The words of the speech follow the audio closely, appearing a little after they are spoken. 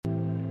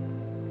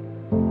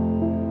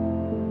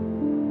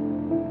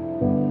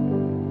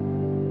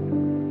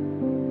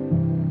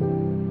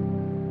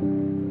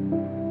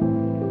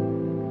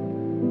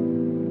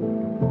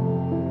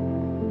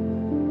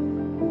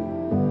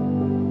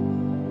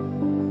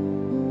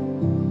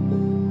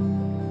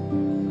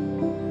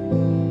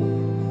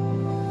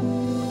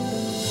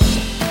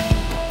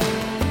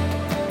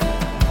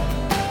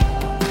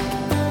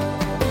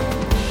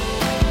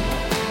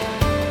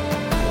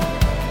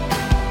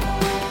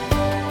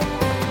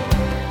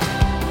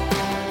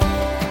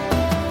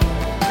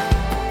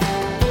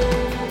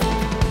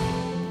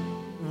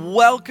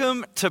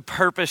Welcome to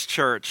Purpose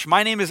Church.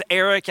 My name is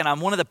Eric, and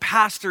I'm one of the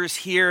pastors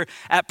here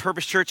at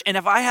Purpose Church. And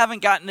if I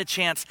haven't gotten a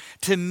chance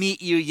to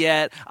meet you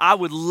yet, I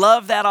would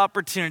love that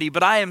opportunity.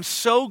 But I am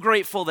so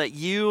grateful that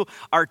you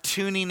are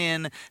tuning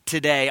in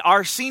today.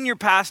 Our senior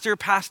pastor,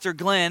 Pastor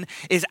Glenn,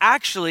 is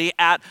actually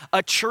at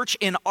a church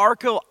in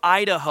Arco,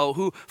 Idaho,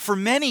 who for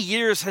many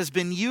years has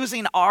been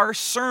using our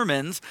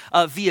sermons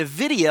via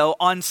video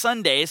on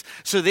Sundays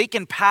so they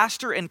can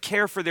pastor and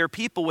care for their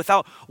people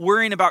without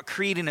worrying about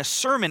creating a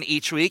sermon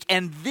each week.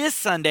 And this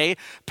Sunday,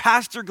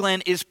 Pastor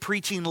Glenn is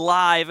preaching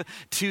live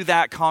to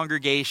that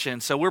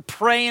congregation. So we're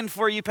praying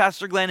for you,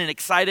 Pastor Glenn, and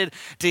excited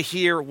to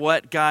hear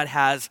what God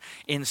has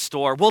in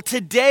store. Well,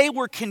 today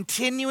we're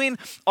continuing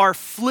our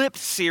Flipped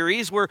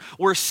series.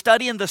 We're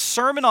studying the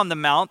Sermon on the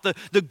Mount,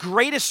 the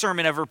greatest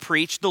sermon ever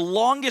preached, the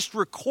longest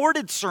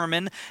recorded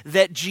sermon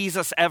that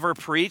Jesus ever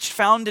preached,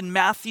 found in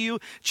Matthew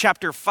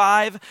chapter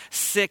 5,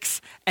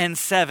 6, and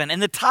 7.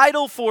 And the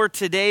title for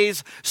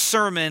today's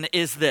sermon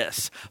is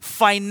this: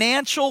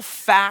 Financial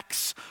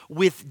Facts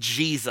with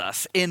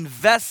Jesus,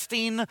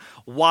 Investing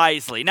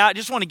Wisely. Now, I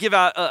just want to give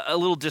out a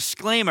little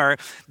disclaimer.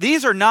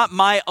 These are not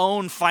my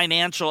own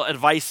financial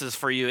advices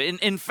for you.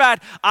 In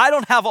fact, I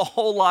don't have a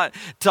whole lot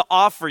to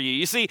offer you.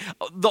 You see,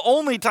 the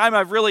only time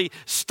I've really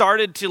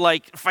started to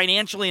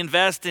financially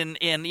invest in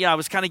I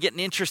was kind of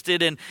getting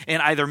interested in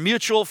either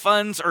mutual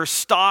funds or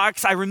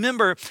stocks. I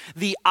remember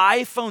the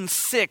iPhone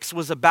 6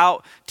 was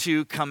about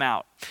to come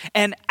out.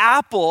 And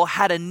Apple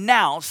had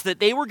announced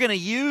that they were going to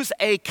use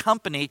a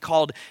company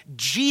called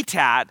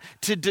GTAT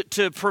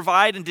to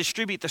provide and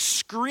distribute the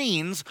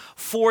screens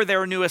for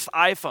their newest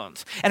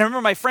iPhones. And I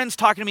remember my friends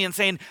talking to me and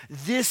saying,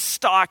 this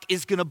stock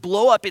is going to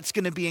blow up. It's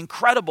going to be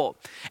incredible.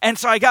 And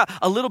so I got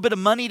a little bit of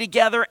money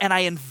together and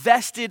I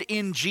invested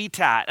in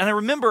GTAT. And I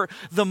remember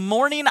the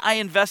morning I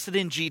invested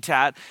in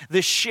GTAT,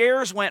 the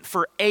shares went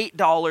for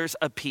 $8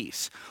 a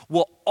piece.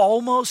 Well,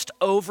 almost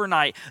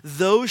overnight,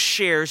 those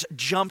shares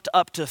jumped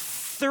up to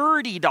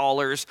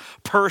 $30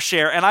 per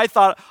share. And I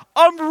thought,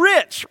 I'm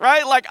rich,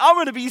 right? I'm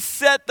going to be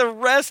set the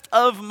rest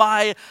of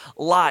my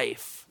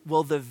life.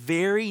 Well, the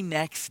very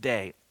next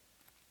day,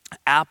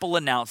 Apple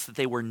announced that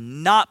they were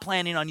not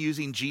planning on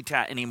using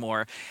GTAT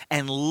anymore.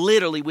 And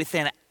literally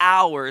within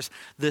hours,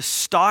 the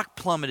stock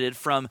plummeted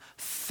from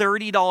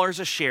 $30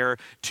 a share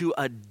to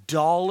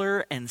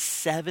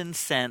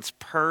 $1.07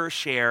 per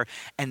share.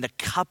 And the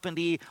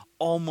company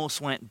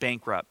almost went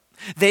bankrupt.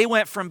 They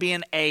went from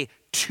being a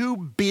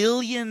 $2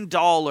 billion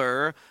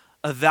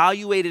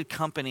evaluated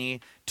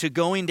company to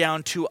going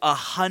down to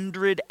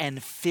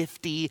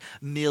 $150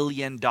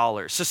 million.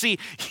 So see,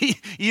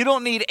 you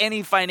don't need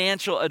any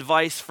financial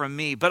advice from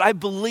me, but I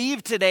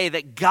believe today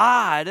that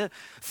God,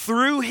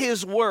 through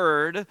his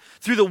word,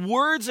 through the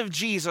words of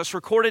Jesus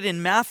recorded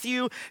in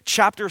Matthew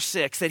chapter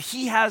 6, that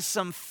he has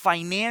some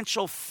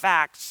financial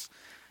facts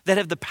that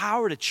have the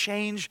power to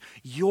change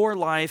your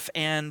life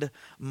and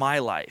my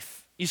life.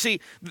 You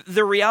see,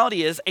 the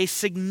reality is a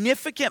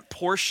significant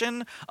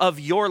portion of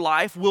your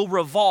life will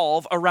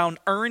revolve around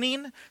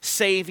earning,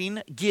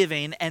 saving,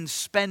 giving, and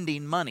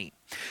spending money.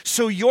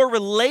 So your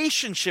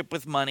relationship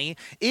with money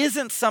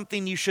isn't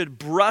something you should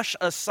brush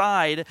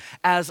aside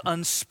as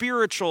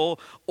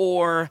unspiritual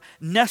or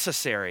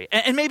necessary.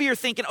 And maybe you're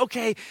thinking,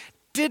 okay,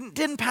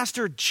 Didn't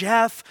Pastor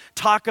Jeff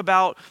talk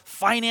about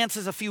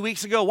finances a few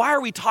weeks ago? Why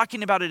are we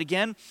talking about it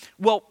again?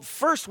 Well,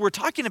 first, we're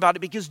talking about it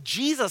because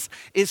Jesus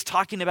is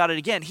talking about it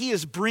again. He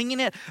is bringing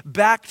it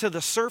back to the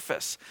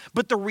surface.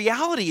 But the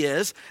reality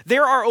is,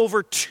 there are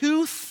over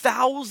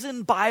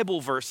 2,000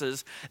 Bible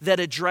verses that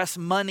address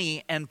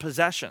money and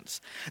possessions.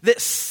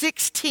 That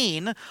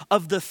 16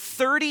 of the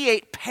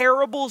 38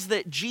 parables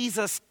that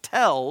Jesus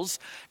tells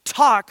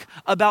talk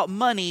about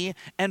money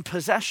and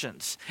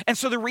possessions. And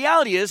so the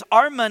reality is,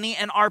 our money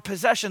and our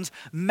possessions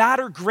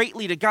matter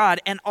greatly to God,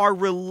 and our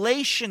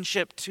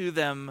relationship to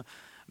them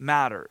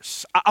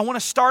matters. I want to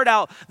start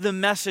out the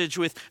message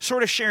with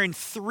sort of sharing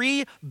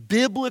 3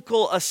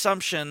 biblical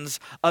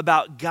assumptions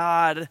about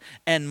God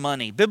and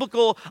money.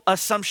 Biblical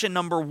assumption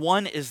number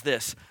 1 is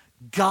this: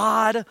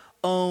 God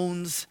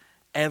owns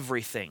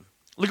everything.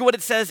 Look at what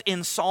it says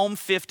in Psalm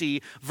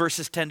 50,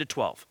 verses 10 to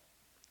 12.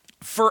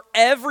 For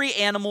every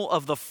animal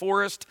of the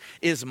forest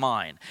is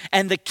mine,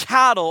 and the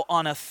cattle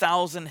on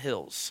 1,000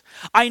 hills.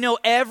 I know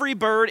every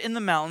bird in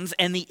the mountains,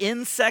 and the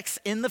insects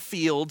in the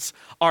fields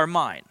are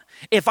mine.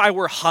 If I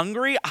were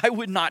hungry, I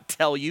would not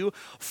tell you,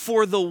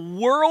 for the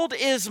world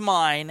is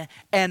mine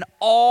and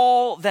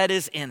all that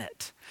is in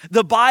it.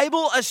 The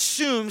Bible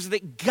assumes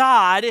that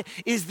God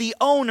is the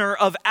owner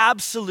of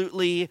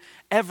absolutely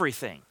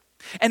everything.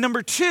 And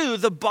number 2,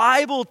 the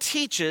Bible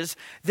teaches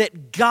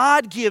that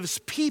God gives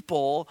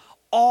people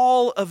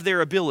all of their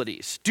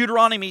abilities.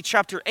 Deuteronomy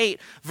chapter 8,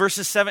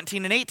 verses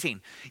 17 and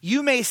 18.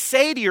 You may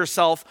say to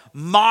yourself,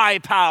 my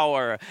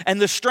power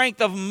and the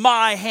strength of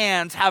my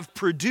hands have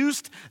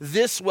produced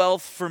this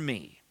wealth for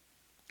me.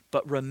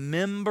 But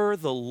remember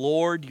the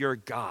Lord your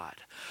God,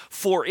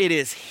 for it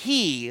is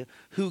he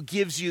who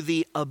gives you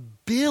the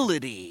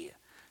ability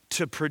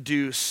to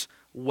produce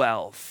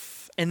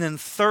wealth. And then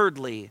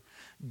thirdly,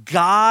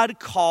 God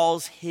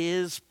calls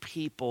his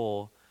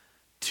people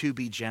to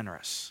be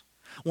generous.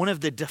 One of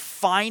the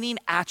defining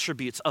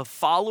attributes of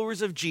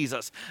followers of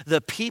Jesus,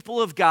 the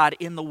people of God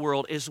in the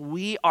world, is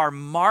we are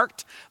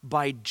marked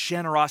by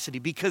generosity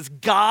because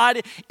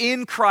God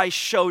in Christ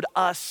showed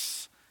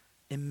us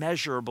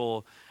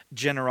immeasurable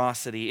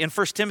generosity. In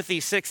 1 Timothy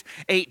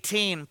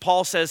 6:18,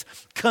 Paul says,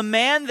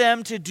 command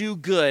them to do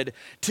good,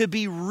 to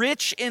be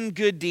rich in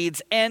good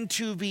deeds, and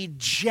to be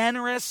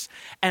generous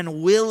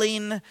and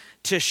willing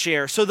to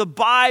share. So the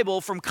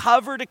Bible, from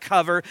cover to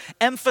cover,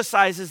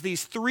 emphasizes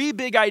these three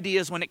big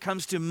ideas when it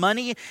comes to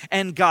money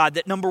and God.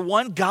 That number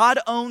one, God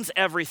owns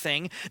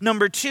everything.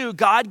 Number two,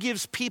 God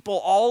gives people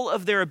all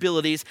of their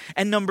abilities.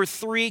 And number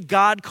three,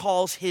 God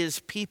calls his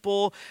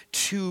people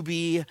to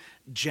be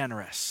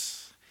generous.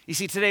 You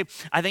see, today,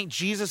 I think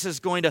Jesus is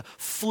going to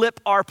flip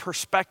our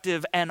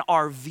perspective and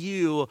our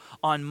view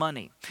on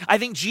money. I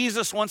think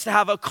Jesus wants to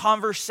have a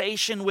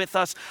conversation with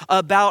us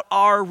about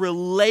our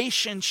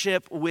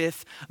relationship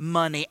with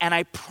money. And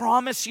I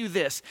promise you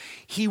this,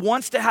 he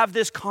wants to have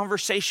this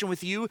conversation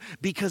with you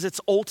because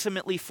it's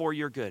ultimately for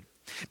your good.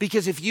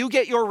 Because if you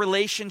get your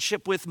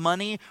relationship with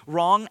money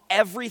wrong,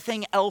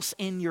 everything else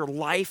in your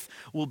life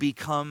will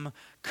become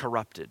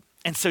corrupted.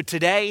 And so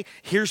today,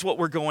 here's what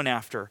we're going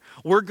after.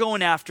 We're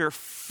going after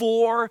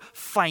 4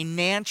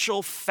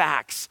 financial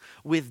facts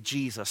with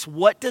Jesus.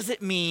 What does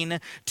it mean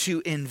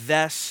to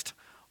invest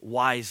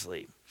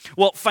wisely?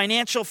 Well,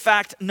 financial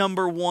fact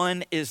number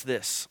 1 is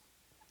this.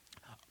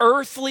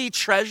 Earthly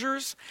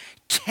treasures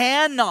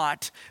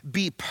cannot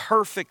be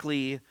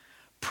perfectly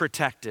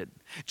protected.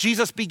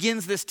 Jesus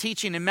begins this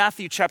teaching in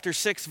Matthew chapter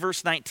 6,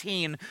 verse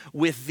 19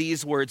 with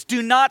these words.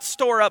 Do not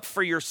store up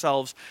for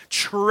yourselves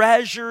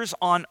treasures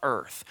on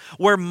earth,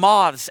 where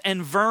moths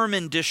and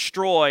vermin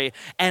destroy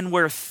and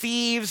where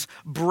thieves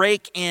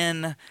break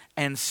in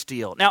and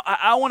steal. Now,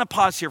 I want to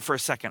pause here for a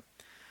second.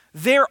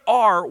 There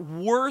are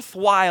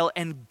worthwhile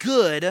and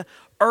good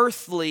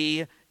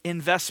earthly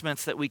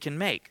investments that we can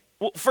make.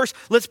 Well, first,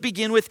 let's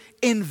begin with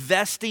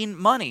investing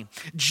money.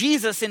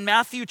 Jesus in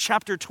Matthew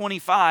chapter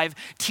 25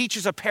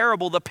 teaches a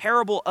parable, the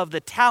parable of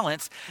the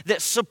talents,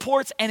 that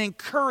supports and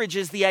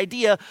encourages the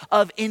idea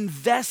of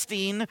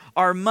investing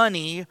our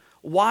money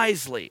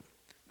wisely.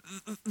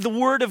 The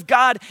word of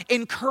God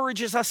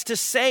encourages us to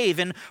save.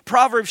 In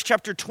Proverbs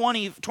chapter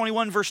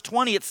 21, verse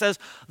 20, it says,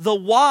 the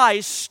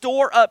wise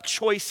store up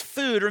choice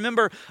food.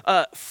 Remember,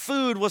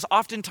 food was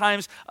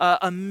oftentimes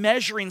a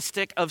measuring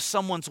stick of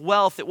someone's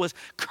wealth. It was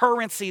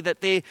currency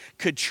that they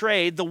could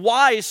trade. The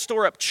wise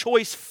store up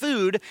choice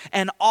food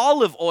and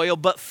olive oil,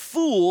 but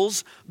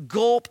fools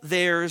gulp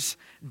theirs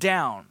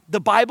down.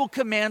 The Bible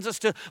commands us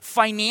to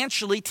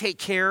financially take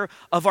care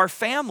of our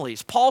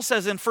families. Paul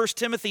says in 1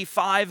 Timothy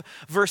 5,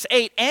 verse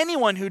 8,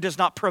 anyone who does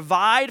not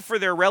provide for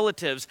their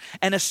relatives,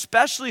 and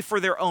especially for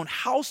their own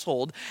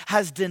household,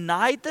 has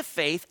denied the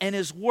faith and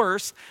is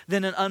worse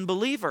than an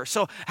unbeliever.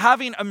 So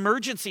having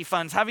emergency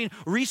funds, having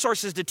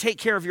resources to take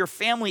care of your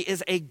family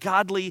is a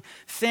godly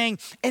thing.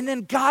 And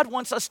then God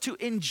wants us to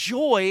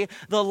enjoy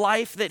the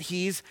life that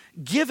he's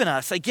given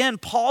us. Again,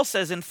 Paul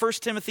says in 1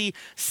 Timothy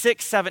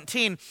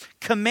 6:17,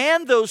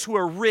 command those who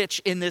are rich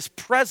in this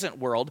present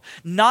world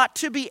not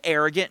to be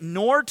arrogant,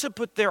 nor to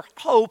put their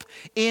hope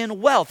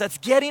in wealth. That's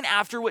getting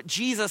after what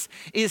Jesus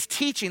is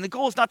teaching. The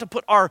goal is not to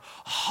put our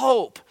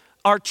hope,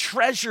 our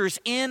treasures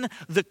in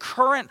the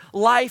current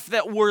life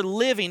that we're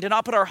living, to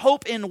not put our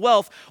hope in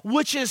wealth,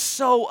 which is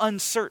so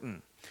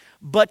uncertain,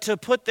 but to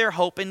put their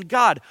hope in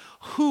God,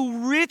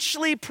 who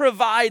richly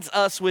provides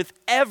us with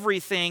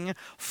everything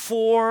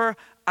for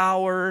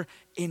our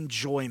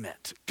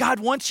enjoyment. God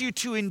wants you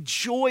to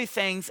enjoy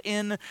things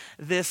in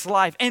this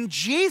life. And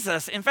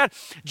Jesus, in fact,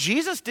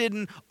 Jesus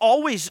didn't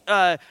always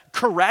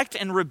correct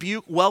and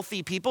rebuke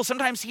wealthy people.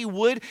 Sometimes he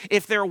would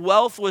if their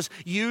wealth was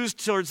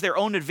used towards their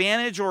own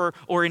advantage or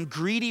in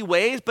greedy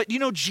ways. But you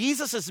know,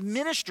 Jesus'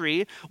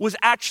 ministry was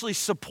actually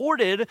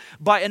supported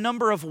by a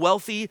number of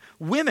wealthy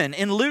women.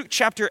 In Luke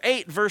chapter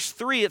 8, verse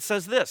 3, it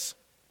says this.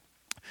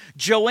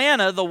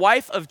 Joanna, the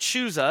wife of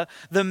Chuza,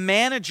 the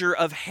manager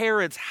of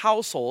Herod's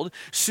household,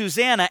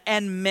 Susanna,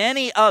 and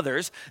many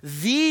others,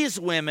 these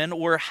women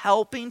were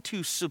helping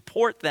to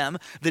support them,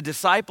 the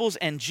disciples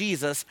and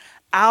Jesus,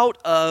 out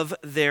of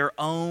their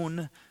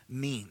own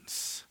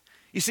means.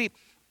 You see,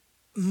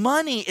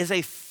 money is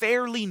a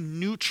fairly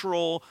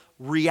neutral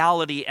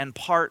reality and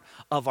part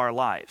of our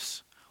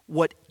lives.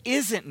 What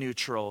isn't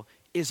neutral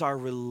is our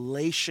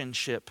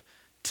relationship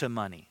to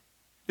money.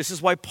 This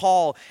is why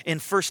Paul in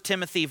 1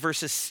 Timothy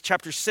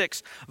chapter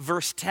 6,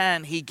 verse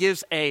 10, he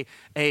gives a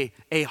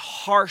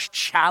harsh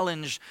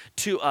challenge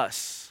to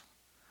us.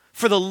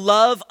 For the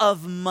love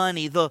of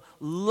money,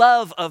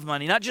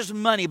 not just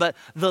money, but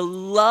the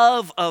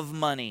love of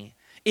money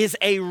is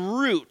a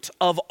root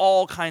of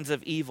all kinds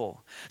of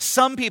evil.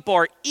 Some people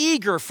are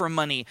eager for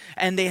money,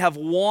 and they have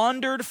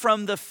wandered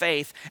from the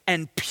faith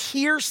and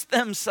pierced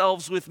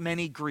themselves with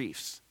many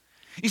griefs.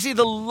 You see,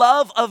 the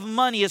love of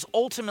money is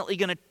ultimately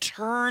going to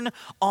turn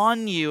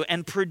on you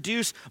and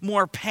produce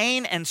more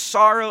pain and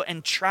sorrow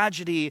and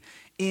tragedy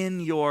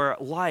in your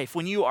life,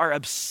 when you are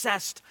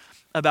obsessed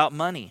about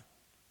money.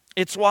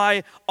 It's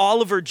why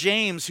Oliver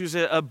James, who's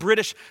a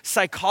British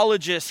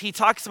psychologist, he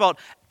talks about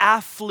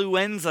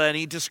affluenza, and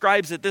he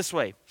describes it this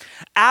way.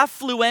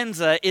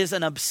 Affluenza is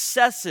an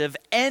obsessive,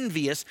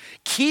 envious,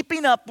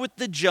 keeping up with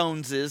the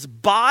Joneses,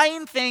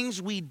 buying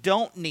things we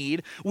don't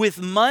need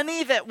with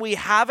money that we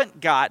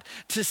haven't got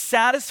to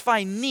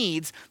satisfy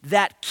needs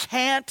that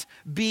can't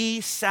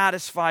be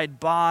satisfied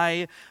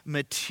by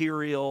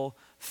material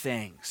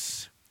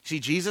things. See,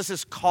 Jesus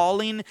is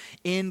calling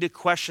into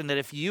question that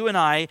if you and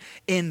I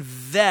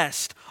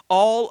invest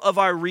all of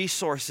our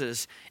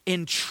resources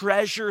in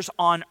treasures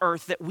on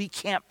earth, that we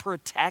can't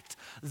protect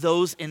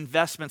those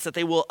investments, that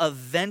they will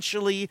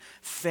eventually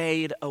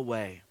fade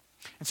away.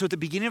 And so at the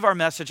beginning of our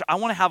message, I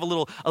want to have a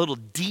little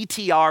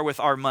DTR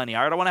with our money.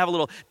 All right, I want to have a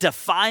little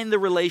define the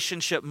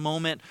relationship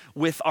moment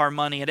with our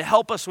money. And to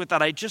help us with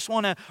that, I just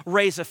want to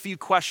raise a few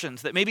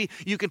questions that maybe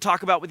you can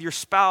talk about with your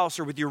spouse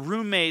or with your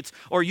roommates,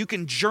 or you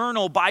can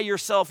journal by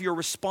yourself your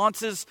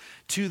responses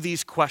to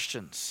these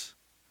questions.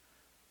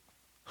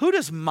 Who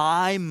does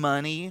my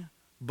money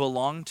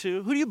belong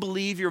to? Who do you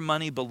believe your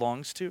money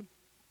belongs to?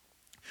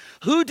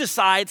 Who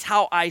decides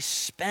how I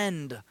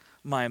spend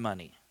my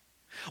money?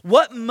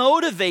 What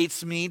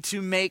motivates me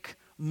to make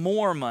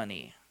more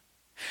money?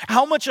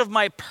 How much of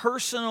my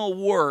personal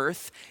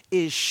worth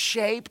is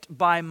shaped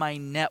by my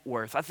net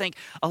worth? I think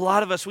a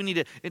lot of us, we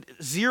need to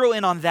zero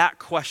in on that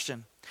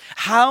question.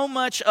 How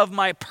much of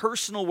my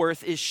personal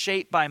worth is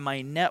shaped by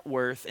my net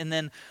worth? And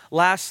then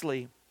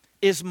lastly,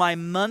 is my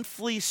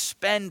monthly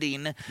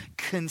spending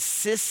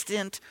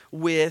consistent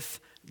with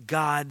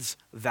God's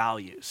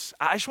values?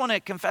 I just want to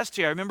confess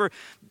to you, I remember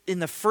in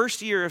the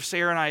first year of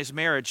Sarah and I's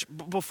marriage,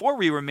 before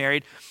we were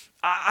married,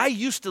 I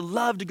used to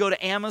love to go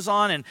to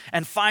Amazon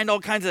and find all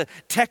kinds of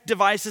tech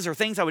devices or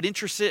things I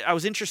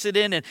was interested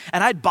in, and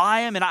I'd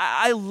buy them, and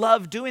I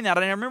loved doing that.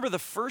 And I remember the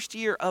first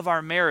year of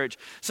our marriage,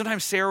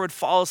 sometimes Sarah would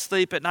fall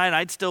asleep at night, and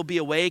I'd still be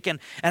awake, and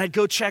I'd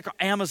go check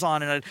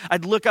Amazon, and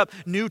I'd look up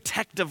new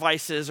tech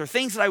devices or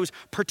things that I was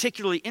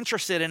particularly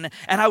interested in,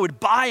 and I would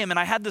buy them, and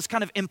I had this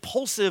kind of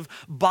impulsive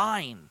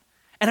buying.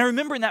 And I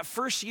remember in that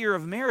first year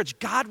of marriage,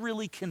 God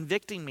really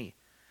convicting me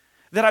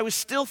that I was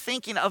still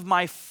thinking of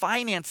my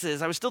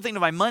finances. I was still thinking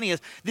of my money as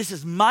this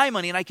is my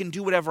money and I can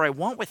do whatever I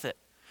want with it.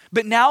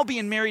 But now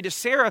being married to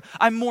Sarah,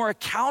 I'm more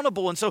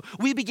accountable. And so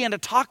we began to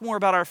talk more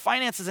about our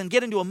finances and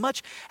get into a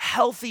much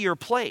healthier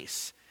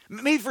place.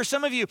 Maybe for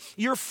some of you,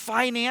 your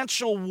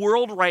financial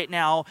world right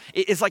now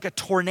is like a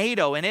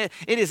tornado, and it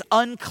is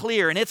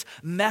unclear and it's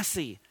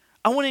messy.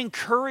 I want to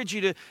encourage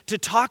you to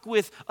talk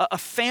with a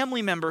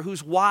family member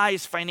who's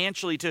wise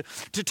financially, to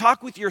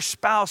talk with your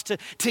spouse,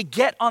 to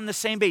get on the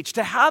same page,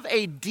 to have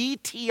a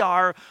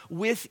DTR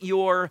with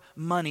your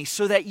money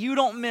so that you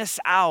don't miss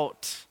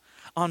out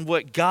on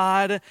what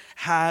God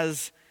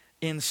has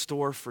in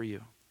store for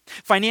you.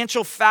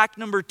 Financial fact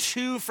number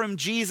 2 from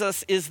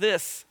Jesus is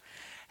this: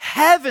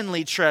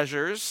 heavenly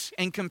treasures,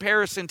 in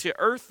comparison to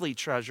earthly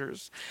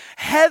treasures,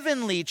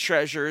 heavenly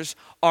treasures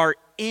are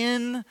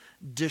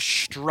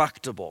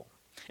indestructible.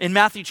 In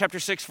Matthew chapter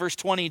 6, verse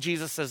 20,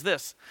 Jesus says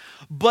this: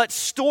 "But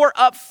store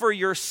up for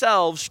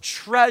yourselves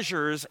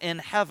treasures in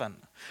heaven,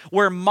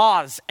 where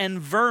moths and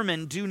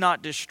vermin do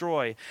not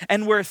destroy,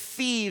 and where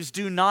thieves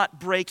do not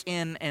break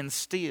in and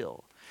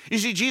steal." You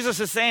see,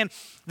 Jesus is saying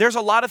there's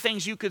a lot of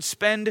things you could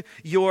spend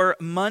your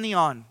money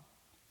on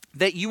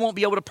that you won't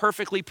be able to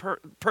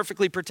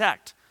perfectly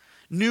protect.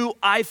 New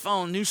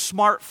iPhone, new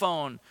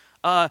smartphone,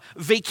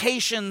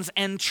 vacations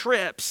and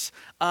trips,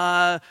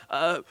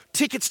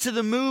 tickets to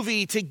the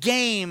movie, to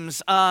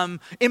games,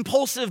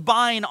 impulsive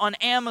buying on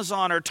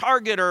Amazon or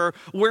Target or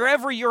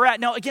wherever you're at.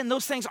 Now, again,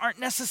 those things aren't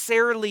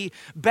necessarily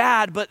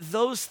bad, but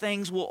those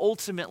things will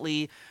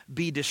ultimately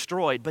be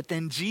destroyed. But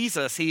then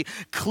Jesus, he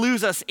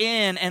clues us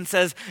in and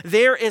says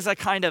there is a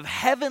kind of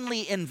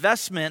heavenly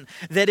investment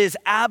that is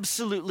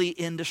absolutely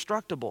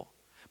indestructible.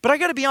 But I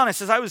got to be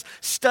honest, as I was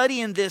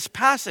studying this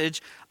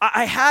passage,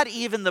 I had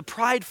even the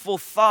prideful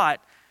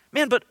thought,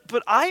 man, but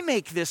I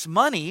make this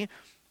money.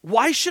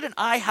 Why shouldn't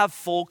I have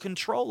full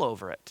control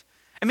over it?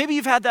 And maybe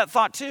you've had that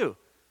thought too.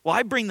 Well,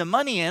 I bring the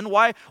money in.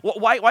 Why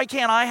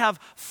can't I have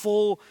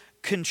full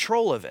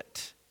control of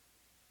it?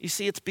 You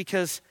see, it's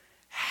because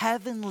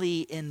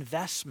heavenly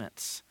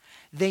investments,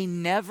 they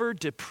never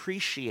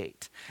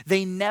depreciate.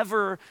 They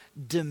never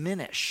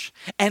diminish.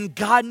 And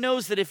God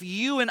knows that if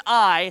you and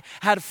I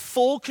had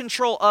full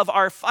control of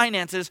our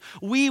finances,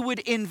 we would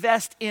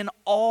invest in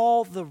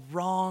all the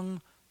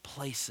wrong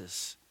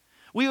places.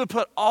 We would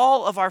put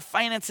all of our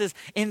finances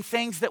in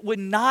things that would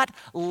not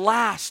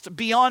last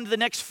beyond the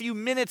next few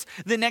minutes,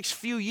 the next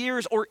few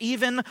years, or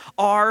even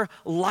our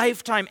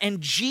lifetime.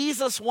 And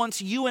Jesus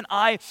wants you and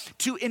I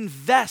to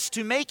invest,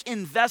 to make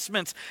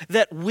investments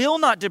that will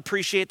not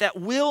depreciate, that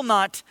will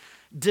not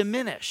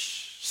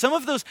diminish. Some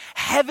of those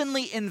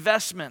heavenly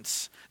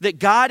investments that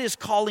God is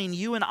calling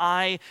you and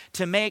I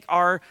to make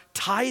are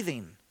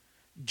tithing,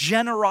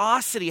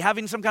 generosity,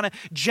 having some kind of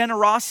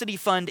generosity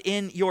fund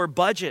in your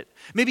budget.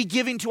 Maybe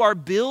giving to our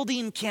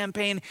building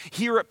campaign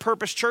here at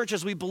Purpose Church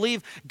as we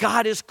believe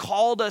God has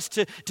called us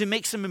to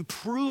make some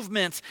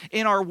improvements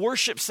in our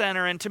worship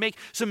center and to make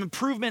some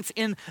improvements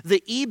in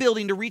the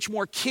e-building to reach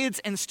more kids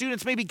and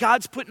students. Maybe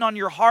God's putting on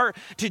your heart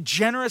to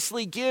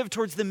generously give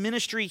towards the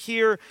ministry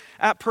here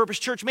at Purpose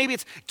Church. Maybe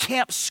it's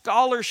camp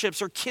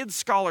scholarships or kids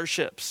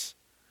scholarships.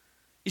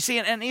 You see,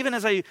 and even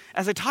as I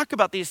talk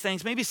about these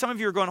things, maybe some of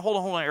you are going, hold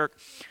on, Eric.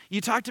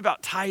 You talked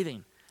about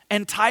tithing.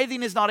 And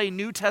tithing is not a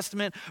New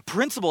Testament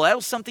principle. That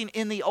was something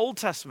in the Old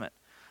Testament.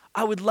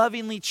 I would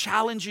lovingly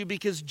challenge you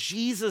because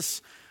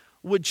Jesus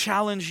would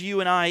challenge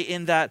you and I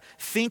in that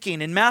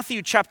thinking. In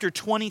Matthew chapter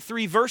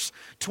 23, verse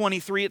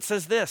 23, it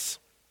says this.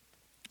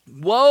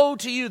 Woe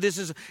to you, this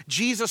is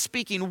Jesus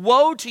speaking,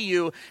 woe to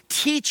you,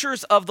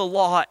 teachers of the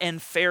law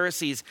and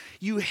Pharisees,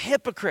 you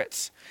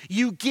hypocrites.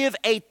 You give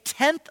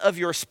 1/10 of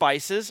your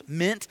spices,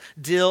 mint,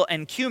 dill,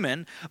 and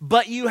cumin,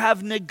 but you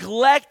have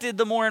neglected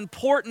the more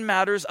important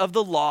matters of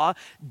the law,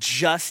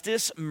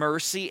 justice,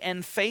 mercy,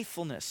 and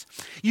faithfulness.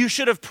 You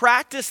should have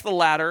practiced the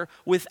latter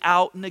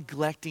without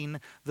neglecting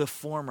the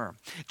former.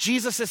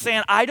 Jesus is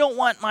saying, I don't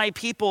want my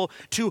people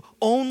to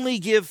only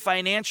give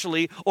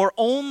financially or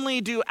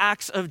only do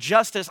acts of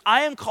justice.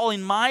 I am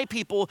calling my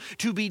people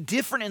to be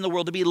different in the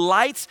world, to be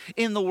lights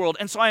in the world.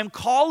 And so I am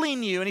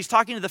calling you, and he's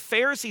talking to the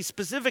Pharisees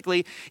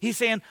specifically, he's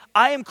saying,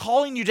 I am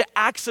calling you to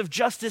acts of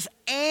justice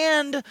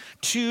and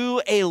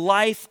to a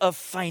life of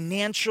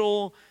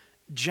financial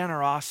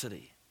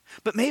generosity.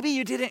 But maybe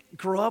you didn't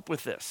grow up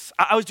with this.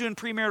 I was doing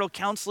premarital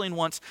counseling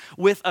once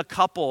with a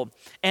couple,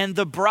 and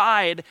the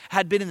bride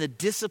had been in the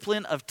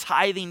discipline of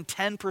tithing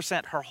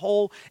 10% her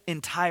whole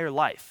entire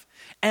life.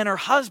 And her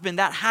husband,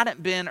 that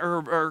hadn't been,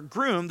 or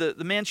groom, the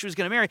man she was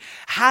going to marry,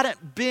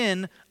 hadn't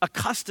been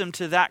accustomed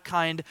to that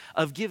kind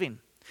of giving.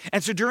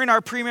 And so during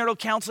our premarital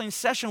counseling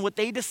session, what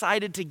they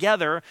decided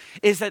together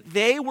is that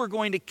they were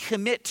going to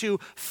commit to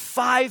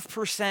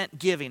 5%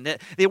 giving.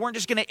 That they weren't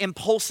just going to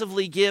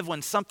impulsively give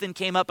when something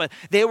came up, but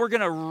they were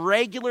going to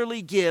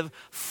regularly give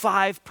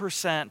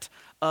 5%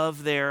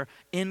 of their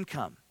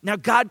income. Now,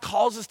 God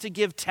calls us to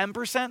give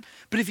 10%,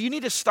 but if you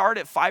need to start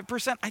at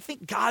 5%, I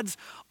think God's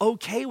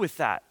okay with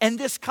that. And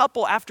this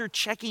couple, after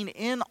checking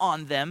in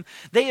on them,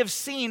 they have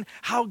seen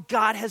how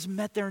God has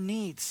met their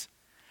needs.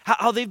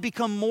 How they've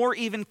become more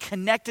even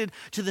connected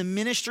to the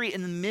ministry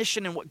and the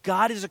mission and what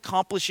God is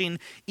accomplishing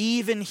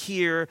even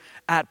here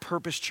at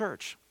Purpose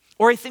Church.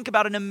 Or I think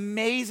about an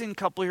amazing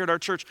couple here at our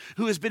church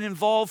who has been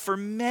involved for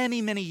many,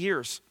 many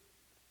years.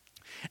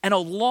 And a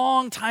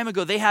long time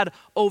ago, they had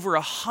over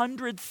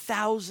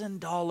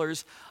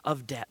 $100,000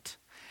 of debt.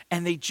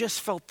 And they just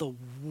felt the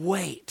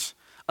weight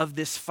of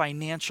this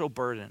financial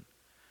burden.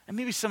 And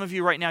maybe some of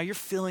you right now, you're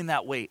feeling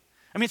that weight.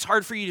 I mean, it's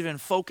hard for you to even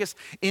focus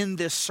in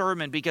this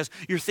sermon because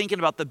you're thinking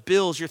about the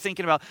bills, you're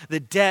thinking about the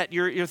debt,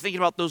 you're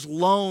thinking about those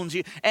loans,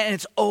 and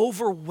it's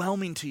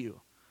overwhelming to you.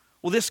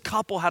 Well, this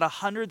couple had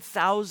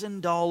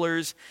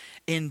 $100,000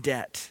 in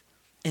debt.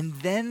 And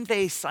then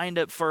they signed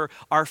up for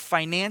our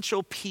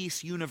Financial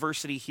Peace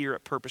University here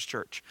at Purpose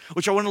Church,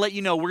 which I want to let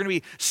you know, we're going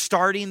to be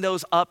starting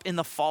those up in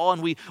the fall,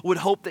 and we would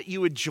hope that you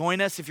would join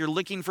us if you're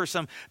looking for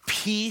some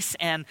peace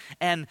and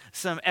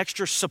some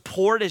extra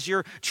support as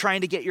you're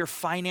trying to get your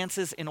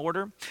finances in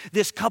order.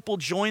 This couple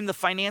joined the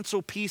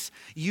Financial Peace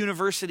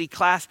University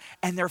class,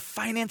 and their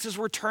finances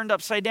were turned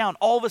upside down.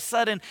 All of a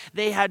sudden,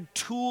 they had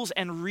tools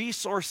and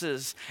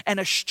resources and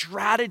a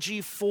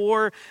strategy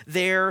for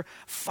their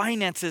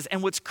finances.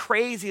 And what's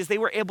crazy is they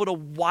were able to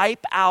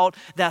wipe out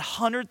that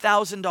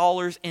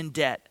 $100,000 in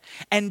debt.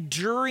 And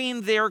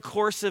during their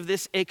course of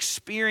this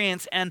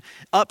experience and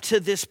up to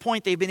this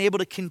point, they've been able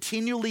to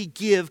continually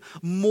give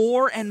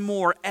more and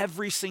more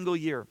every single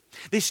year.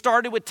 They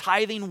started with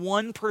tithing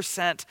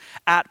 1%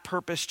 at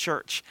Purpose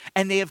Church,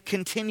 and they have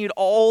continued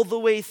all the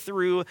way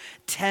through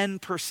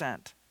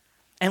 10%.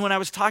 And when I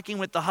was talking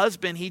with the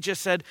husband, he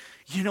just said,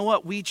 you know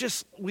what, we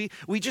just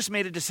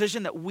made a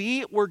decision that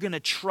we were going to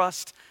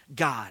trust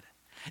God.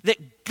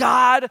 That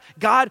God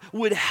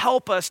would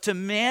help us to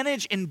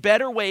manage in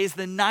better ways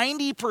the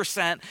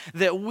 90%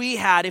 that we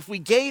had if we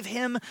gave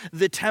him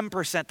the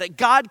 10%. That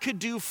God could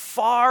do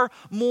far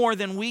more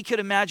than we could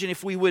imagine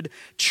if we would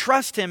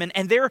trust him.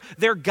 And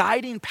their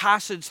guiding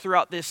passage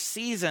throughout this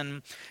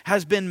season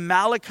has been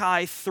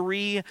Malachi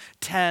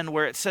 3:10,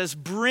 where it says,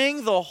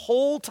 bring the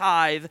whole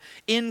tithe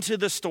into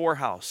the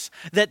storehouse,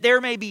 that there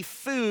may be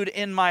food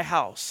in my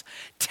house.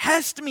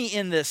 Test me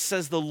in this,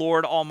 says the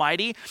Lord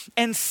Almighty,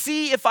 and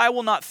see if I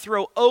will not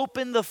throw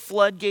open the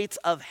floodgates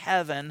of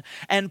heaven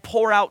and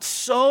pour out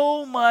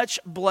so much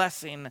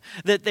blessing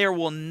that there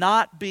will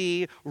not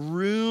be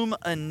room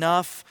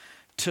enough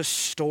to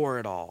store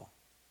it all.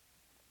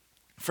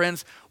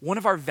 Friends, one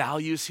of our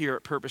values here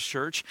at Purpose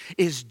Church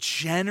is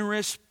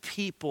generous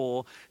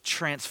people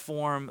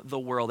transform the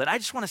world. And I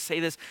just want to say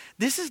this.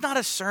 This is not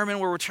a sermon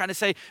where we're trying to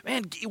say,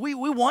 man, we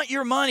want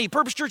your money.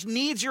 Purpose Church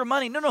needs your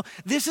money. No,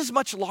 this is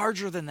much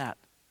larger than that.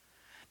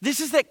 This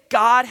is that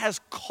God has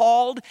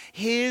called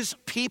his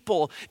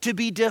people to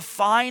be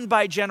defined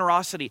by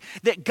generosity.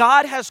 That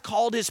God has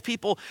called his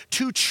people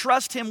to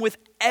trust him with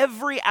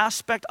every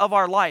aspect of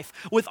our life,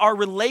 with our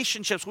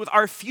relationships, with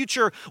our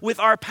future, with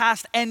our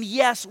past, and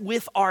yes,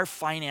 with our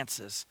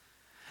finances.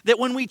 That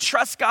when we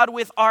trust God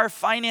with our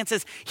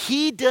finances,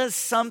 he does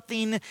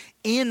something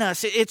in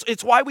us.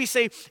 It's why we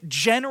say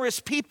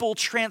generous people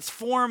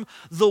transform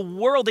the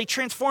world. They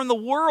transform the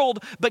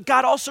world, but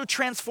God also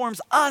transforms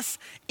us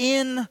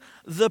in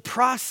the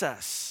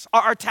process.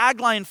 Our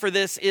tagline for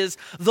this is,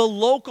 the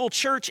local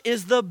church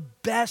is the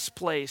best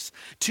place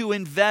to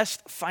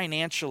invest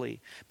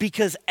financially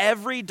because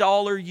every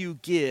dollar you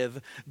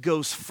give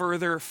goes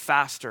further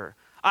faster.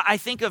 I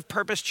think of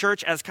Purpose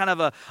Church as kind of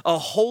a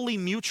holy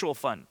mutual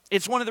fund.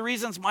 It's one of the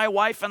reasons my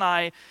wife and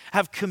I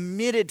have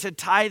committed to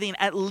tithing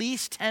at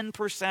least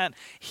 10%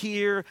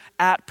 here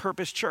at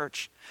Purpose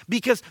Church.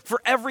 Because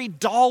for every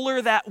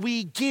dollar that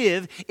we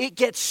give, it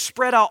gets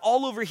spread out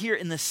all over here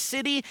in the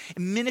city,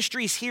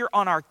 ministries here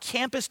on our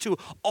campus to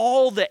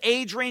all the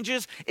age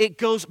ranges. It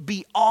goes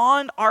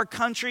beyond our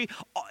country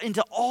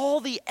into all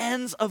the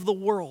ends of the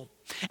world.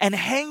 And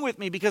hang with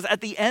me, because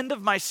at the end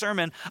of my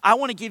sermon, I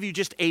want to give you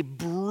just a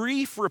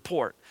brief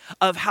report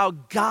of how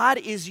God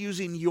is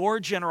using your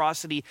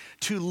generosity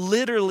to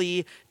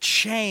literally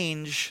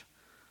change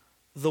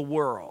the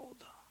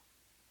world.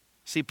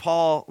 See,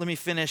 Paul, let me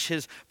finish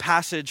his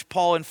passage.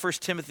 Paul in 1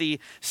 Timothy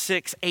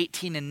 6,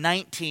 18 and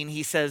 19,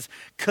 he says,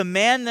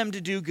 command them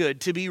to do good,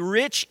 to be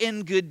rich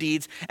in good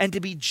deeds, and to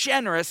be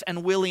generous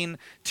and willing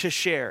to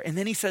share. And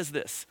then he says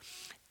this,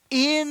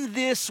 in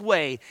this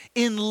way,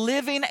 in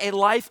living a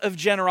life of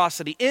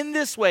generosity, in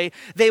this way,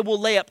 they will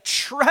lay up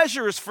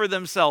treasures for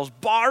themselves,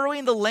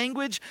 borrowing the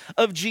language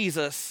of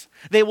Jesus.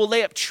 They will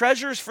lay up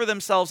treasures for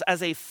themselves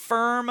as a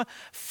firm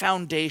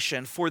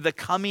foundation for the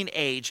coming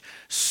age,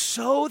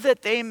 so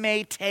that they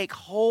may take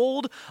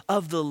hold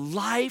of the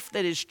life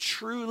that is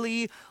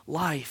truly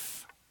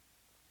life.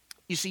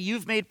 You see,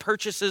 you've made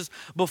purchases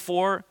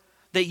before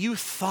that you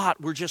thought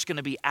were just going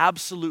to be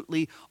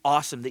absolutely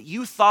awesome, that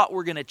you thought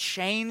were going to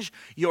change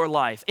your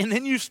life. And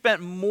then you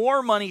spent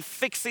more money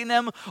fixing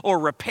them or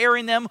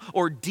repairing them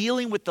or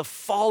dealing with the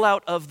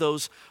fallout of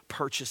those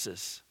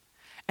purchases.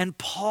 And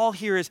Paul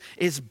here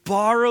is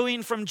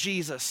borrowing from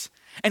Jesus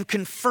and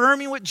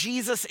confirming what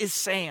Jesus is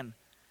saying,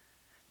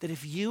 that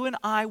if you and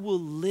I will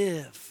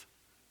live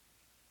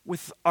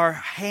with our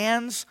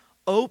hands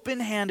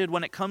open-handed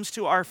when it comes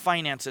to our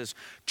finances,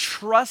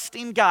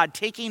 trusting God,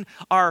 taking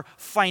our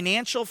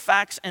financial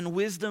facts and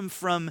wisdom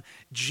from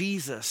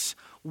Jesus,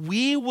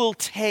 we will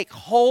take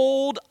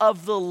hold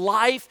of the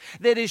life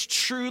that is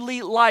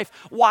truly life.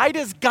 Why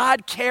does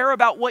God care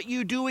about what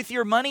you do with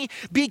your money?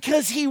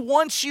 Because he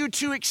wants you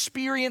to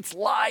experience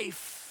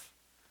life.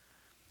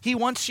 He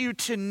wants you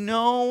to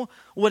know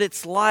what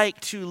it's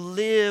like to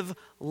live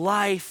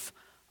life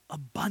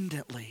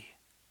abundantly.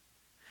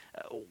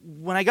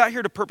 When I got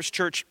here to Purpose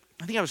Church,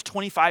 I think I was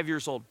 25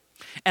 years old.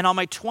 And on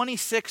my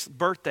 26th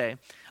birthday,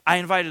 I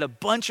invited a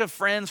bunch of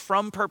friends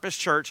from Purpose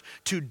Church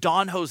to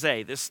Don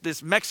Jose,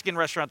 this Mexican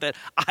restaurant that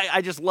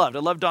I just loved. I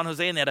loved Don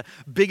Jose, and they had a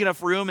big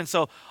enough room. And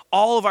so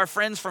all of our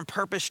friends from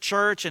Purpose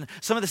Church and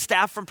some of the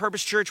staff from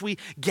Purpose Church, we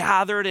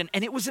gathered, and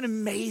it was an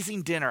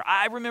amazing dinner.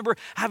 I remember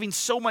having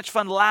so much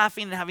fun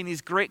laughing and having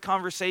these great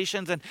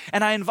conversations.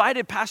 And I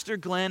invited Pastor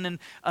Glenn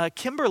and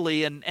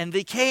Kimberly, and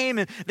they came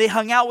and they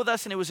hung out with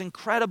us, and it was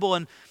incredible.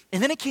 And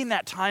then it came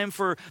that time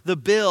for the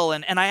bill,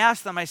 and I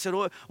asked them, I said,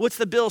 what's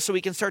the bill so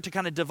we can start to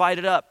kind of divide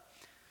it up?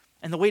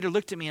 And the waiter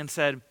looked at me and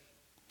said,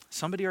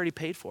 somebody already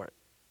paid for it.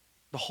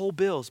 The whole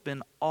bill's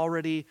been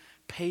already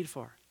paid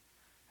for.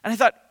 And I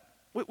thought,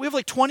 we have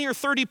like 20 or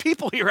 30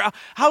 people here.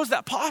 How is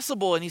that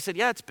possible? And he said,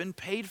 yeah, it's been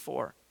paid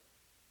for.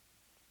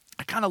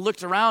 I kind of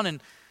looked around,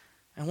 and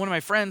one of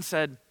my friends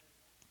said,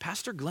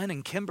 Pastor Glenn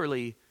and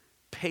Kimberly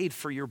paid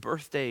for your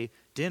birthday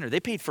dinner. They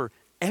paid for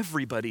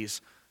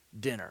everybody's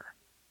dinner.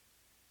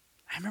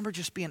 I remember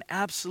just being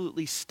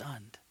absolutely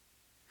stunned.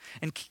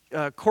 And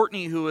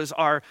Courtney, who was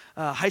our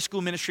high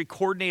school ministry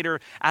coordinator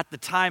at the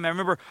time, I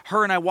remember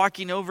her and I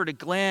walking over to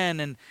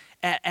Glenn,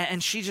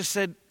 and she just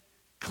said,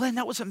 Glenn,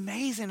 that was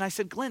amazing. And I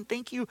said, Glenn,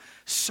 thank you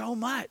so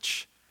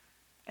much.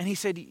 And he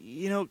said,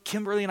 you know,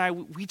 Kimberly and I,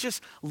 we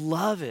just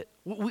love it.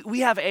 We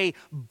have a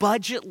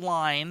budget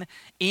line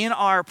in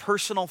our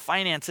personal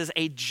finances,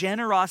 a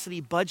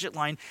generosity budget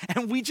line,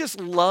 and we just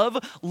love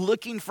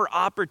looking for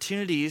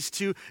opportunities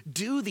to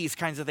do these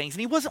kinds of things.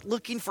 And he wasn't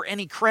looking for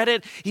any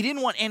credit. He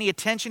didn't want any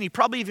attention. He'd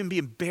probably even be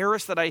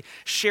embarrassed that I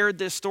shared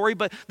this story.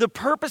 But the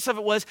purpose of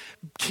it was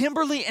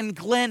Kimberly and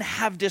Glenn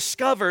have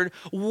discovered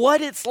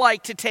what it's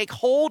like to take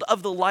hold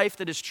of the life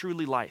that is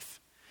truly life.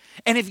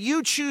 And if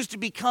you choose to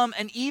become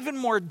an even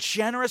more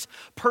generous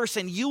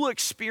person, you will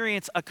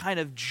experience a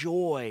kind of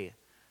joy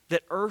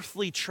that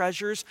earthly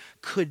treasures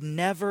could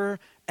never,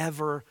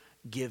 ever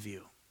give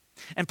you.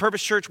 And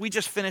Purpose Church, we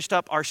just finished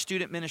up our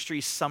student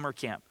ministry summer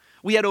camp.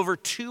 We had over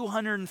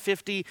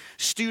 250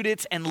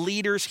 students and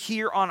leaders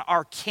here on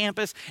our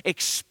campus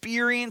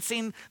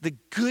experiencing the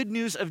good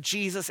news of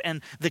Jesus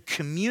and the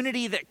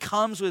community that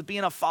comes with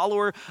being a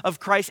follower of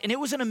Christ. And it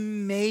was an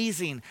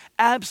amazing,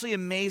 absolutely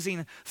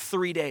amazing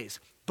 3 days.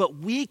 But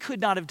we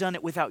could not have done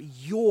it without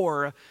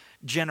your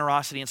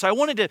generosity. And so I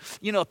wanted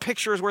to, a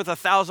picture is worth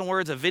 1,000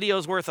 words, a video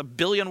is worth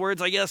 1,000,000,000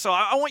 words, I guess. So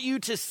I want you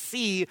to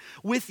see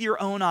with your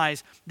own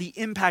eyes the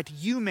impact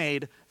you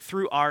made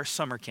through our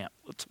summer camp.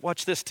 Let's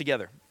watch this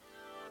together.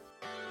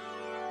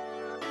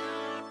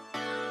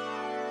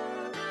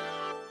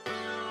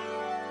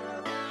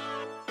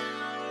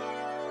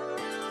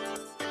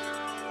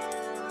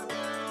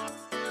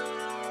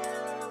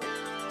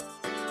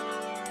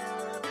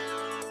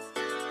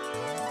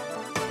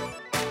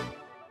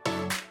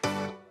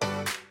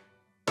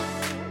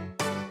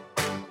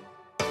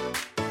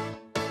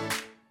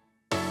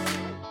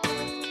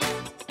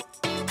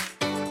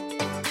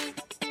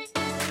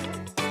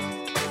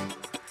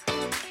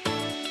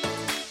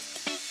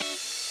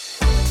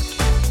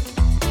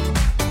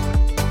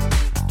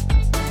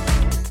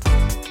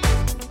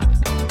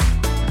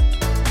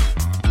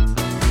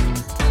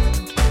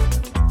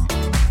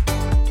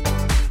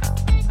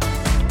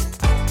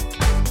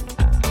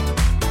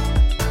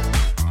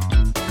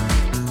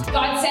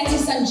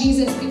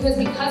 Jesus,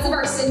 because of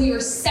our sin, we were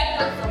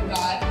separate from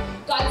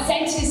God. God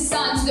sent his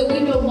son so that we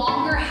no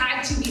longer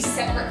had to be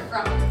separate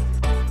from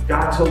him.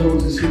 God told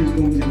Moses he was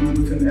going to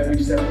be with him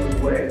every step of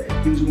the way.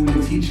 He was going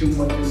to teach him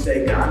what to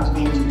say. God is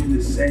going to do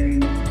the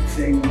same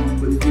thing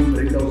with you,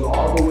 but it goes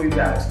all the way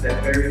back to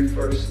that very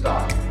first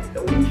stop,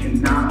 that we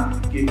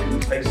cannot get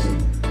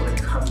complacent when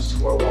it comes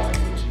to our walk with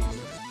Jesus.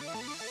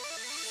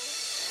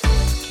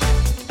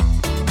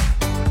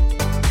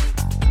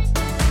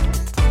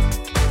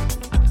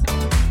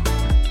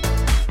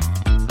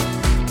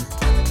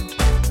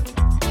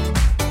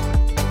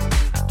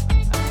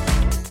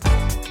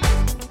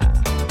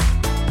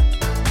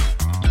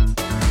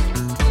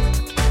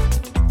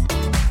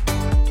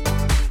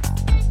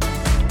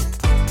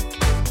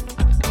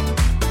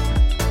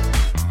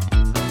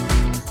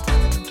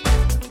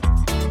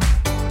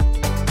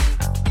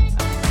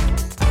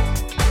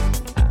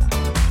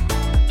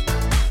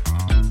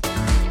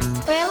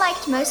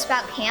 Most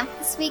about camp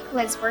this week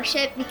was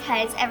worship,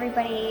 because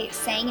everybody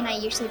sang and I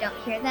usually don't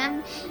hear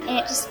them, and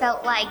it just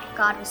felt like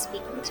God was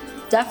speaking to me.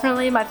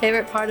 Definitely my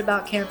favorite part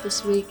about camp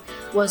this week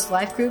was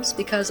life groups,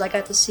 because I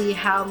got to see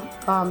how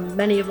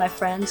many of my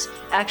friends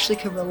actually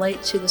could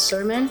relate to the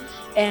sermon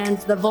and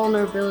the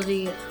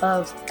vulnerability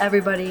of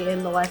everybody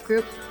in the life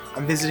group.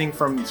 I'm visiting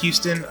from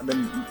Houston. I've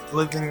been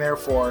living there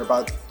for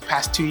about the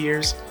past 2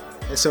 years,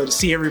 and so to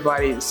see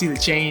everybody, to see the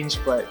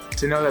change, but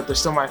to know that they're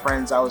still my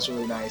friends, that was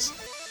really nice.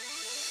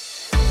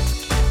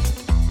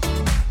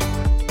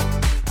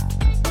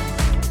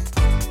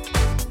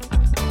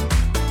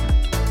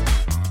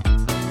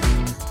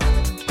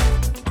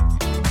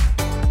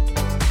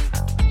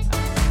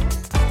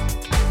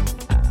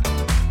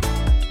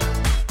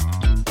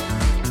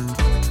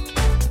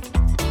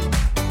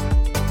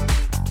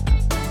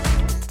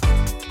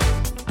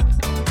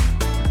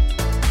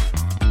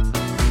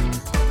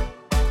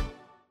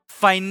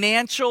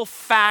 Financial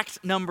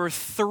fact number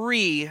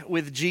 3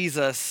 with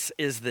Jesus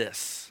is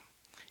this: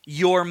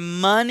 your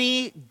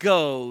money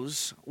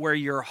goes where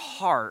your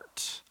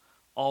heart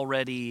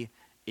already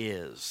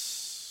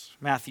is.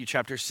 Matthew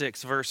chapter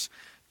 6, verse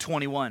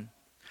 21.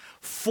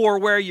 For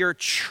where your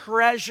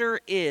treasure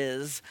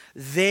is,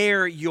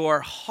 there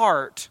your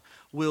heart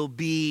will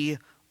be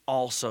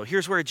also.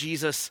 Here's where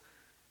Jesus,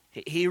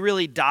 he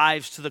really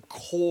dives to the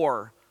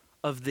core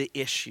of the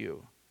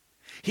issue.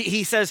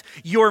 He says,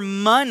 your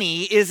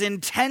money is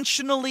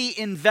intentionally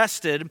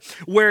invested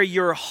where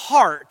your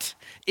heart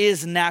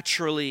is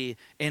naturally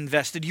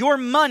invested. Your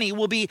money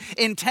will be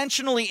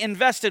intentionally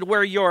invested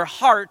where your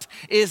heart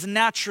is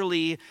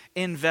naturally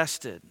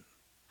invested.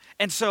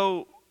 And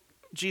so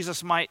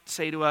Jesus might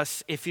say to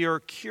us, if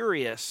you're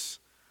curious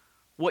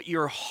what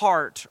your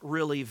heart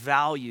really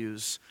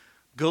values,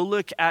 go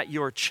look at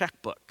your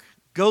checkbook.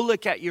 Go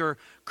look at your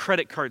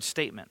credit card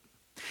statement.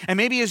 And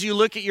maybe as you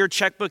look at your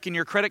checkbook and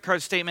your credit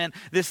card statement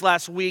this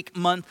last week,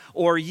 month,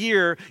 or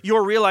year,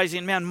 you're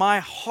realizing, man, my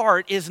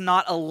heart is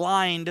not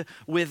aligned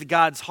with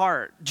God's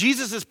heart.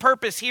 Jesus'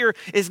 purpose here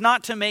is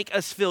not to make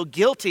us feel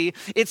guilty.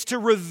 It's to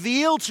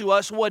reveal to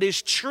us what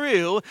is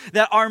true,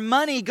 that our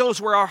money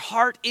goes where our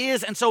heart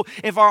is. And so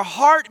if our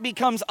heart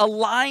becomes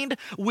aligned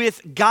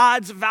with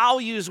God's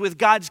values, with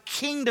God's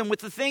kingdom, with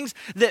the things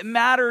that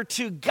matter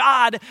to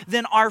God,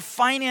 then our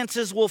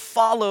finances will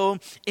follow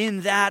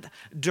in that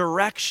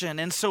direction.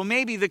 And so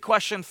maybe the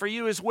question for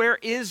you is, where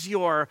is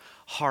your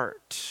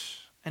heart?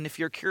 And if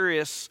you're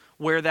curious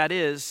where that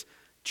is,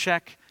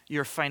 check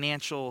your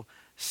financial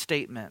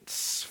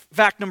statements.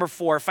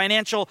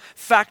 Financial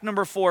fact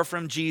number 4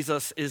 from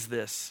Jesus is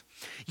this: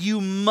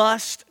 you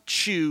must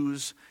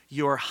choose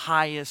your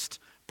highest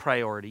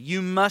priority.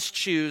 You must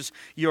choose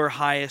your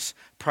highest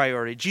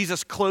priority.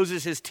 Jesus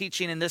closes his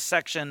teaching in this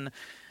section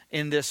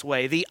in this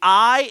way: the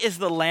eye is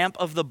the lamp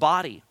of the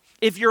body.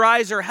 If your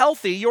eyes are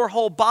healthy, your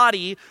whole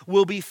body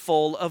will be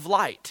full of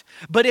light.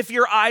 But if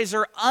your eyes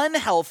are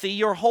unhealthy,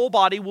 your whole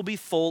body will be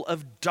full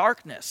of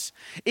darkness.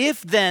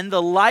 If then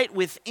the light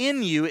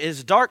within you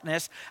is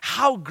darkness,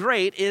 how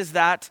great is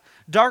that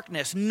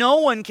darkness? No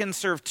one can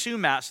serve two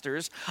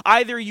masters.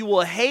 Either you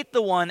will hate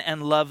the one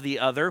and love the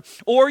other,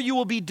 or you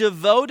will be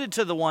devoted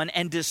to the one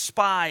and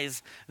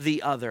despise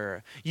the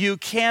other. You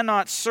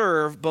cannot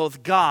serve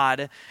both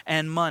God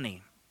and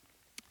money.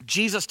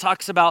 Jesus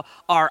talks about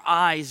our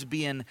eyes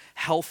being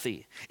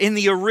healthy. In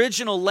the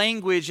original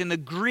language, in the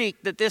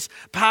Greek that this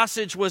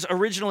passage was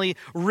originally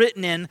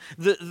written in,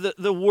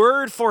 the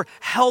word for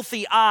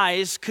healthy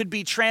eyes could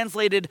be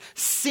translated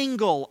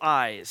single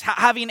eyes,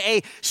 having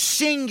a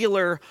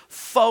singular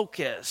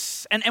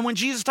focus. And when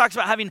Jesus talks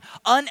about having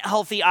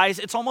unhealthy eyes,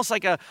 it's almost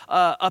like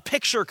a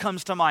picture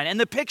comes to mind. And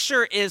the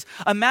picture is,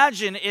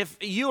 imagine if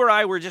you or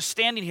I were just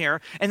standing here,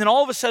 and then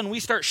all of a sudden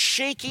we start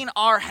shaking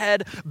our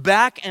head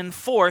back and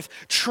forth,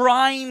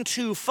 trying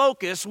to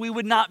focus, we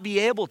would not be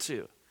able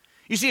to.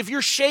 You see, if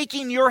you're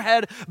shaking your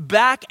head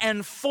back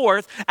and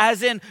forth,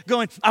 as in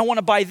going, I want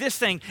to buy this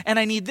thing, and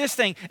I need this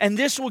thing, and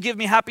this will give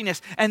me happiness,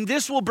 and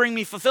this will bring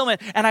me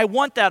fulfillment, and I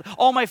want that.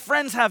 All my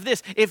friends have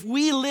this. If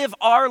we live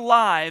our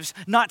lives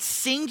not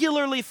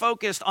singularly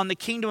focused on the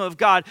kingdom of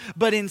God,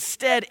 but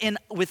instead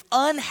with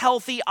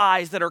unhealthy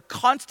eyes that are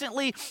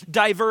constantly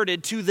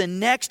diverted to the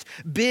next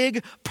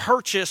big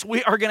purchase,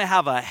 we are going to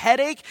have a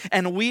headache,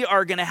 and we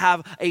are going to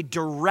have a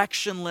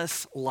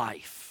directionless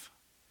life.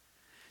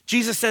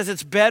 Jesus says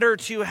it's better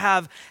to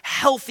have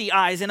healthy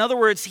eyes. In other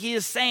words, he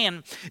is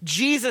saying,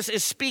 Jesus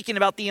is speaking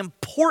about the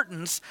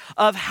importance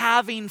of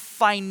having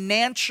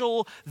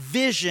financial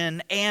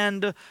vision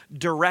and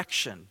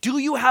direction. Do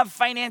you have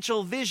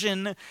financial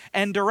vision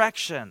and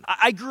direction?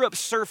 I grew up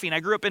surfing. I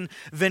grew up in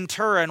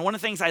Ventura, and one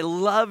of the things I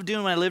loved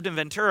doing when I lived in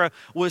Ventura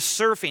was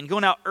surfing,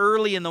 going out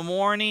early in the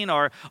morning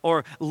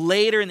or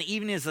later in the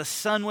evening as the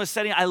sun was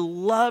setting. I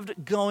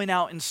loved going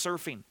out and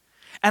surfing.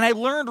 And I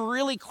learned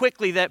really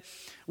quickly that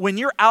when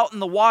you're out in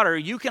the water,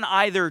 you can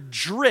either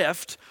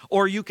drift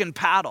or you can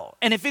paddle.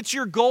 And if it's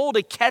your goal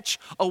to catch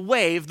a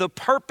wave, the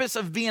purpose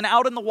of being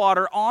out in the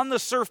water on the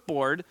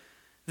surfboard,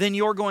 then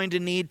you're going to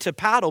need to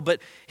paddle.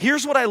 But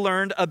here's what I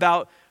learned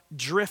about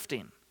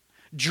drifting.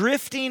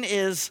 Drifting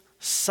is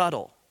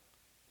subtle.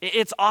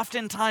 It's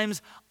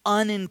oftentimes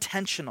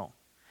unintentional.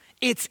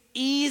 It's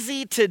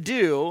easy to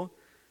do,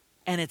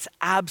 and it's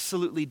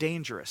absolutely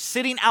dangerous.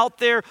 Sitting out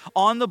there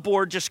on the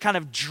board, just kind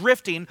of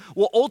drifting,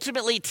 will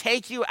ultimately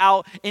take you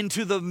out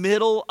into the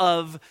middle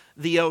of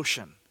the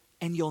ocean,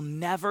 and you'll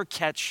never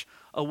catch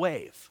a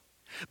wave.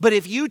 But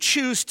if you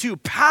choose to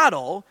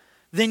paddle,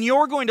 then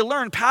you're going to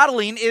learn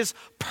paddling is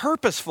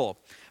purposeful.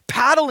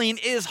 Paddling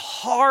is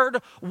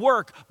hard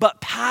work, but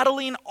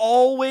paddling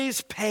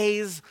always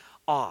pays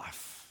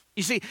off.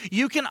 You see,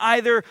 you can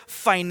either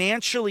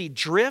financially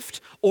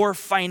drift or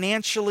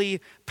financially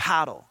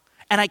paddle.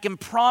 And I can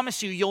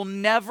promise you, you'll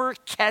never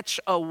catch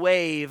a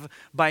wave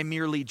by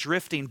merely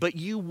drifting, but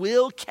you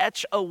will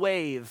catch a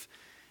wave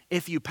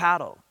if you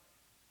paddle.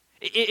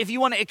 If you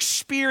want to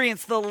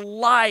experience the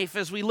life,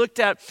 as we looked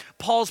at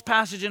Paul's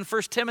passage in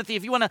 1 Timothy,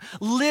 if you want to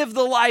live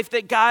the life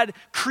that God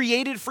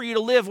created for you to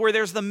live, where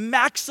there's the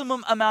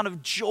maximum amount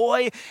of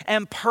joy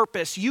and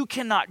purpose, you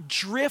cannot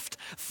drift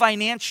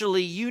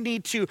financially. You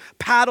need to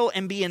paddle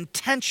and be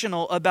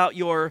intentional about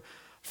your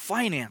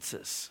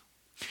finances.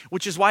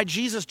 Which is why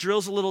Jesus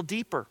drills a little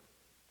deeper.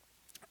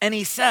 And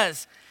he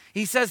says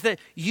that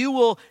you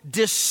will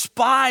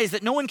despise,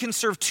 that no one can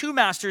serve two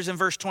masters in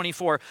verse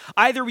 24.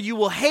 Either you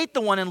will hate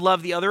the one and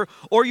love the other,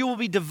 or you will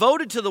be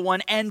devoted to the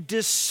one and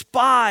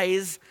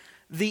despise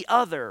the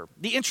other.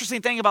 The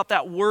interesting thing about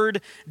that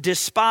word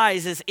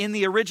despise is in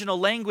the original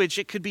language,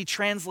 it could be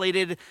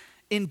translated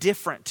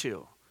indifferent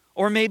to,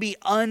 or maybe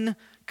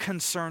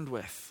unconcerned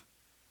with.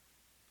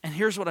 And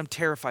here's what I'm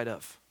terrified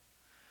of.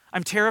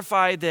 I'm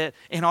terrified that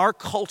in our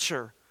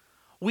culture,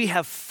 we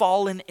have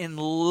fallen in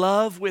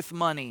love with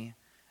money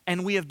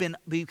and we have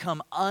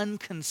become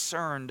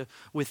unconcerned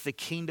with the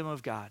kingdom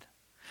of God.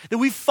 That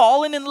we've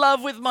fallen in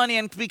love with money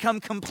and become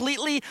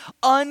completely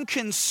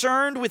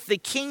unconcerned with the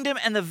kingdom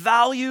and the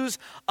values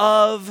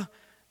of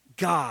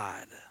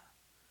God.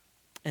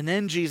 And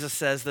then Jesus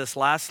says this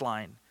last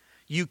line,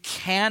 you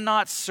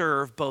cannot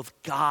serve both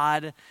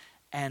God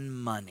and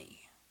money.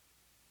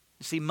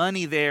 You see,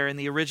 money there in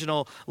the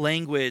original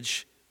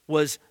language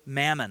was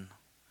mammon.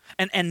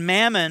 And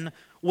mammon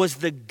was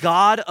the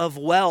god of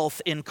wealth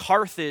in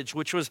Carthage,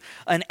 which was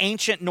an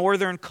ancient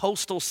northern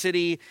coastal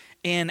city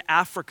in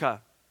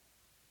Africa.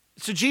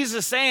 So Jesus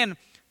is saying,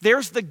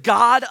 there's the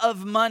God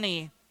of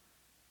money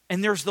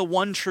and there's the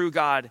one true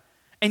God.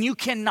 And you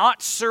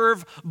cannot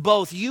serve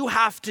both. You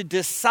have to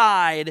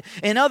decide.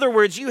 In other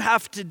words, you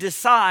have to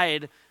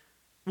decide,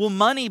 will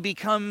money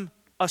become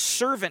a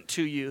servant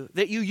to you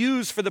that you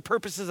use for the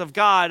purposes of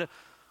God,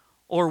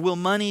 or will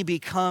money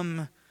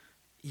become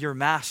your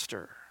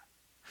master?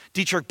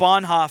 Dietrich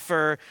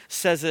Bonhoeffer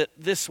says it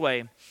this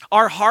way: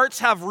 our hearts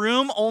have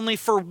room only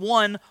for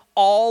one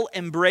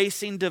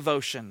all-embracing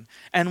devotion,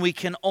 and we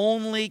can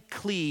only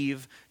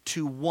cleave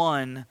to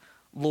one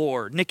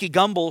Lord. Nicky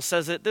Gumbel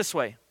says it this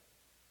way: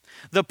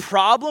 the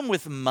problem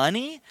with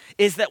money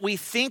is that we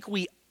think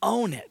we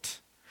own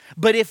it,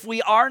 but if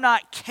we are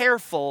not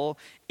careful,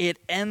 it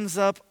ends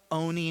up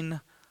owning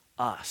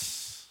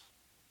us.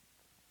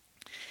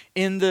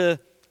 In the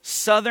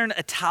southern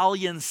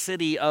Italian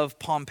city of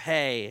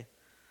Pompeii,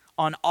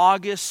 on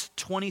August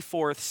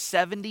 24th,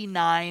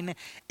 79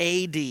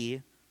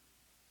 AD,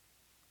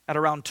 at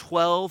around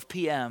 12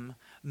 p.m.,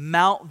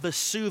 Mount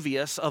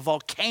Vesuvius, a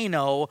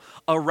volcano,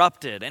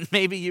 erupted. And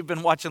maybe you've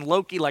been watching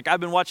Loki like I've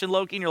been watching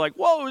Loki, and you're like,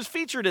 whoa, it was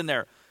featured in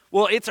there.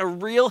 Well, it's a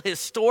real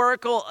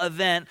historical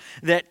event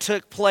that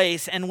took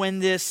place. And when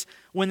this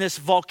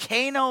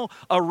volcano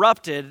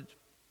erupted,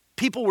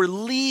 people were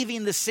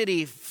leaving the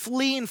city,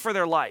 fleeing for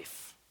their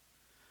life.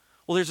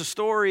 Well, there's a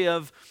story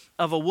of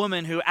a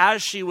woman who,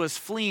 as she was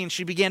fleeing,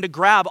 she began to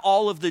grab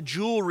all of the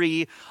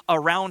jewelry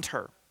around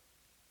her.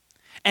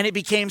 And it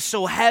became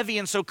so heavy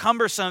and so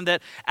cumbersome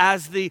that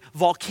as the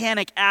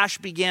volcanic ash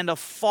began to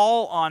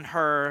fall on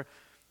her,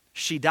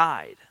 she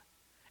died.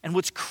 And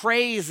what's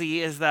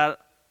crazy is that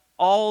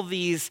all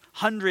these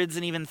hundreds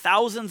and even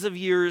thousands of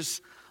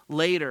years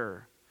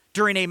later,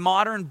 during a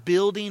modern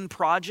building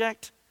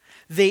project,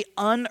 they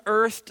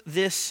unearthed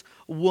this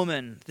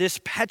woman,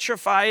 this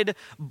petrified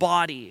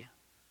body,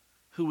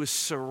 who was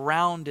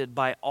surrounded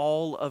by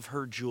all of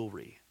her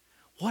jewelry.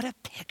 What a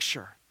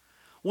picture.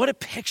 What a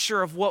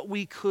picture of what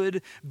we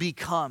could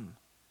become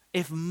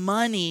if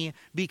money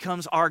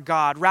becomes our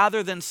God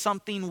rather than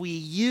something we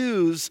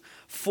use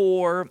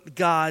for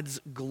God's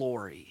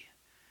glory.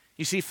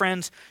 You see,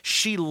 friends,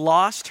 she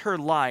lost her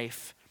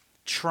life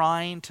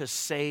trying to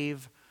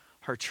save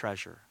her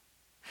treasure.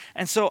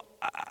 And so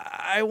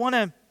I want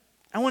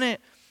to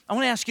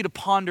ask you to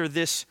ponder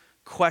this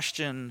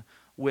question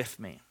with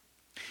me.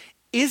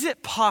 Is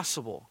it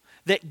possible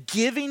that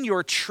giving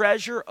your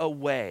treasure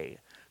away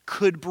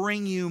could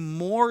bring you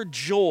more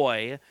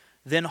joy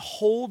than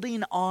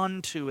holding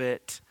on to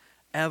it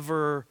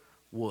ever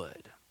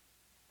would?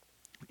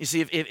 You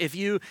see, if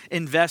you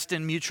invest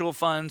in mutual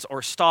funds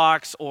or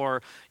stocks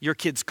or your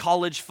kid's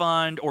college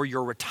fund or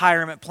your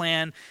retirement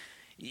plan,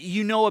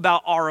 you know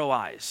about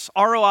ROIs.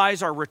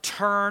 ROIs are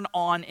return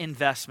on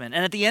investment.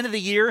 And at the end of the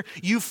year,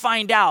 you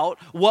find out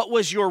what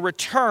was your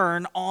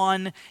return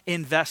on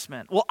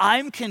investment. Well,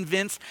 I'm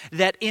convinced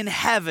that in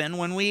heaven,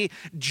 when we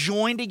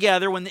join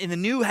together, when in the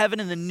new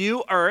heaven and the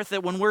new earth,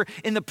 that when we're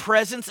in the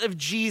presence of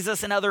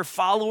Jesus and other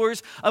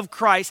followers of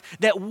Christ,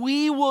 that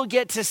we will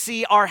get to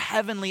see our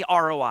heavenly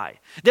ROI.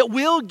 That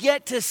we'll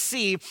get to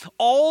see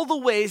all the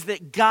ways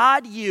that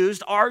God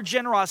used our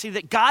generosity,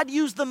 that God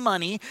used the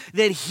money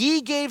that He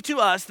gave to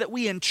us, that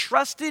we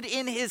entrusted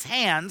in His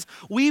hands.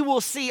 We will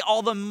see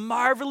all the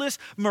marvelous,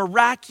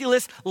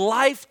 miraculous,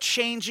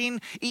 life-changing,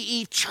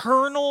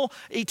 eternally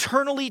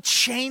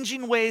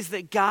changing ways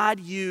that God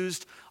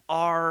used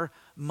our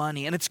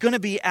money. And it's going to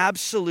be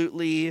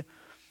absolutely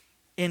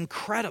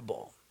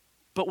incredible.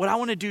 But what I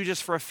want to do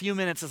just for a few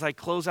minutes as I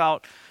close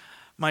out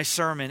my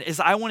sermon is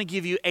I want to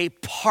give you a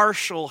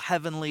partial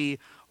heavenly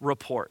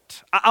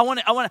report. I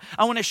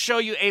want to show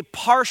you a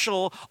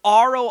partial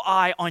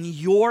ROI on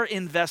your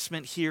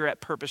investment here at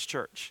Purpose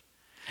Church.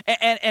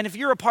 And if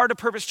you're a part of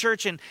Purpose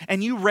Church and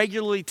you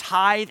regularly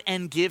tithe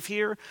and give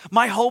here,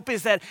 my hope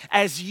is that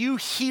as you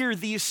hear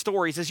these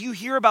stories, as you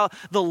hear about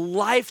the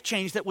life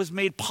change that was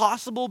made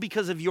possible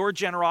because of your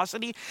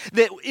generosity,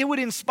 that it would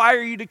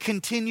inspire you to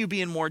continue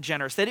being more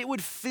generous, that it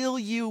would fill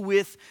you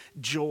with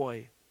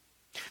joy.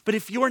 But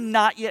if you're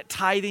not yet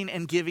tithing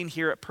and giving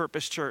here at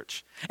Purpose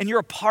Church, and you're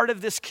a part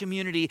of this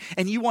community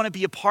and you want to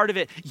be a part of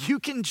it, you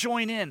can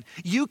join in.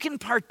 You can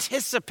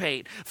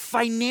participate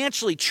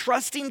financially,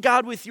 trusting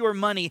God with your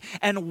money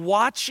and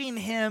watching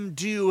Him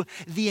do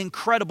the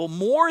incredible,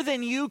 more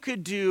than you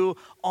could do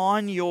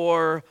on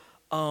your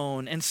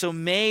own. And so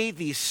may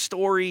these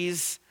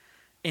stories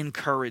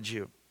encourage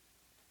you.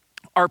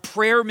 Our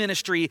prayer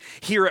ministry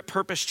here at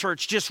Purpose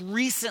Church just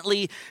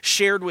recently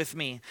shared with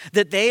me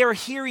that they are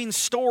hearing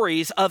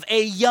stories of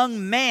a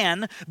young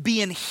man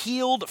being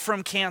healed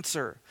from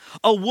cancer,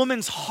 a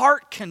woman's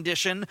heart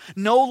condition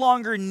no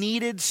longer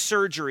needed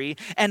surgery,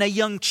 and a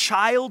young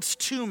child's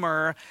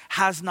tumor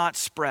has not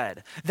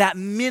spread. That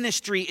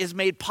ministry is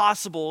made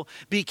possible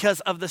because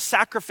of the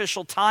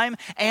sacrificial time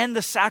and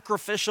the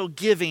sacrificial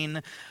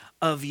giving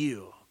of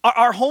you.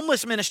 Our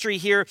homeless ministry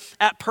here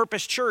at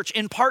Purpose Church,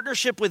 in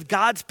partnership with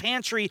God's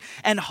Pantry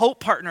and Hope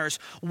Partners,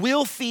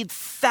 will feed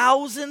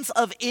thousands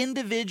of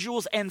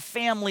individuals and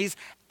families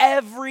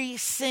every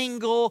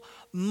single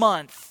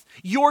month.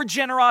 Your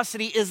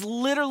generosity is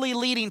literally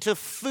leading to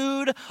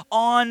food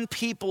on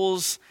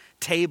people's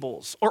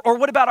tables. Or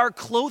what about our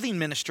clothing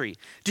ministry?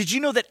 Did you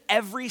know that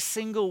every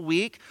single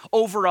week,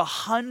 over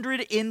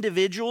 100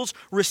 individuals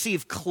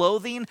receive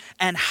clothing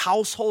and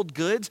household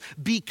goods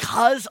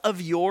because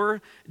of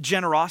your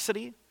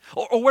generosity?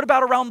 Or what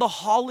about around the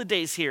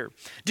holidays here?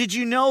 Did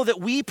you know that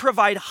we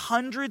provide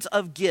hundreds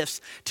of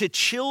gifts to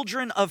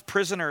children of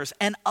prisoners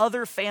and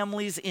other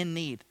families in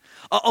need,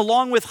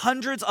 along with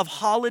hundreds of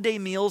holiday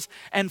meals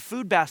and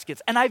food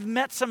baskets? And I've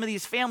met some of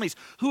these families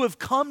who have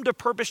come to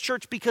Purpose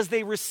Church because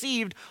they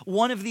received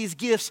one of these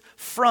gifts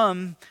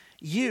from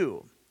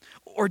you.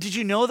 Or did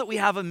you know that we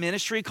have a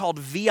ministry called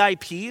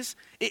VIPs?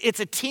 It's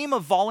a team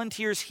of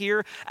volunteers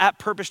here at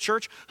Purpose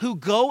Church who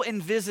go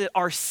and visit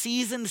our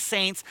seasoned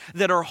saints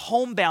that are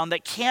homebound,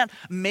 that can't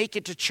make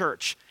it to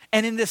church.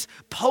 And in this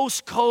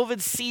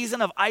post-COVID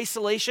season of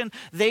isolation,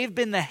 they've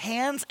been the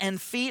hands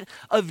and feet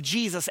of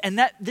Jesus. And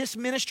that this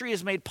ministry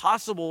is made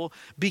possible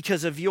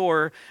because of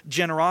your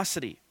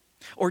generosity.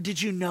 Or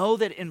did you know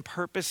that in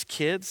Purpose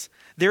Kids,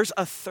 there's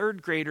a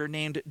third grader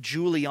named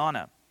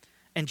Juliana?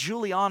 And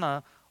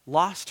Juliana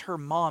lost her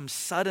mom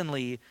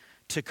suddenly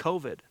to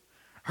COVID.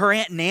 Her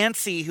Aunt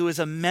Nancy, who is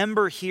a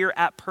member here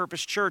at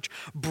Purpose Church,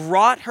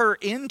 brought her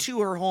into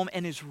her home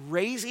and is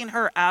raising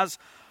her as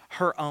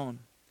her own.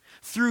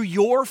 Through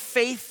your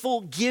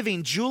faithful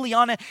giving,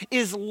 Juliana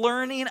is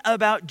learning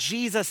about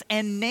Jesus,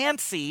 and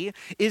Nancy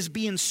is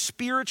being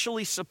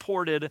spiritually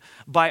supported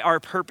by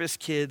our Purpose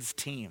Kids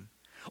team.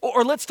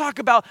 Or let's talk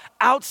about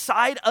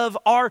outside of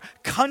our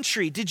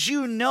country. Did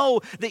you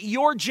know that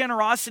your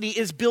generosity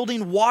is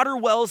building water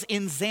wells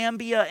in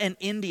Zambia and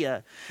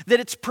India? That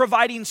it's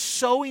providing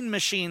sewing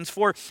machines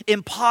for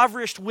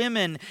impoverished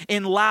women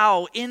in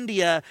Laos,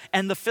 India,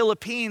 and the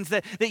Philippines?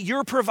 That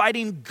you're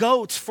providing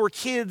goats for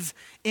kids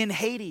in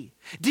Haiti?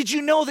 Did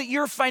you know that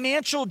your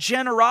financial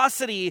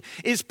generosity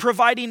is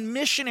providing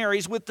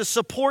missionaries with the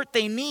support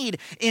they need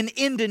in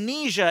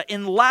Indonesia,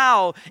 in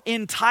Laos,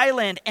 in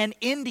Thailand, and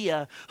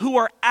India, who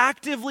are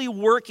actively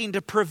working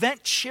to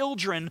prevent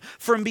children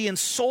from being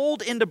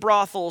sold into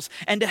brothels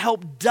and to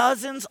help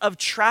dozens of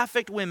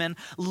trafficked women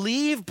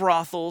leave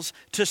brothels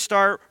to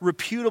start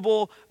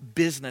reputable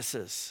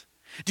businesses?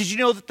 Did you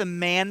know that the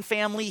Mann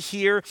family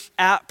here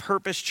at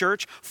Purpose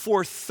Church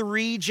for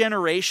 3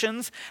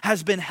 generations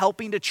has been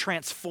helping to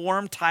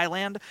transform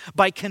Thailand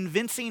by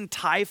convincing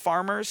Thai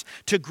farmers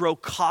to grow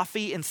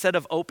coffee instead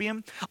of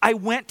opium? I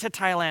went to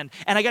Thailand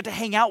and I got to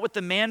hang out with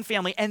the Mann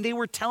family, and they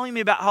were telling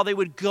me about how they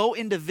would go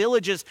into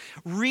villages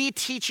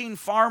reteaching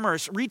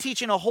farmers,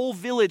 reteaching a whole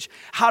village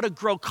how to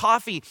grow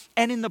coffee,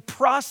 and in the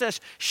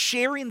process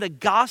sharing the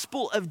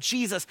gospel of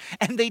Jesus.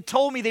 And they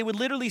told me they would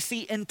literally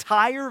see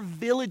entire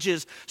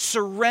villages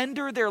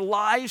surrender their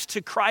lives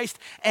to Christ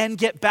and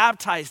get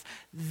baptized.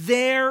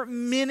 Their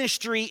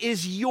ministry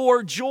is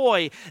your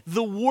joy.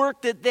 The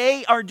work that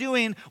they are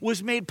doing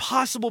was made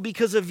possible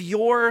because of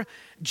your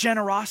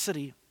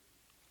generosity.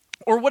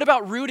 Or what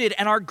about Rooted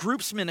and our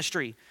groups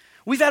ministry?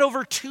 We've had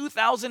over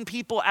 2,000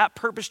 people at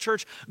Purpose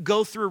Church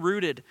go through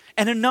Rooted.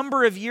 And a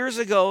number of years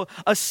ago,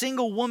 a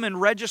single woman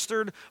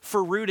registered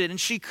for Rooted,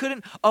 and she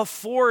couldn't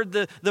afford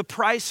the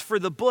price for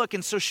the book,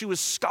 and so she was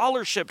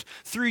scholarshiped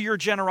through your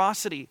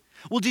generosity.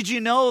 Well, did you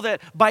know that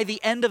by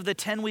the end of the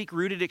 10-week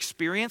Rooted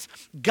experience,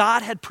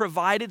 God had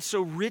provided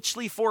so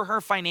richly for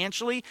her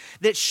financially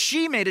that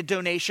she made a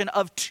donation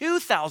of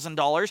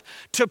 $2,000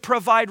 to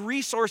provide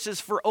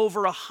resources for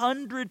over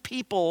 100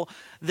 people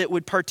that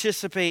would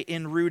participate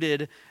in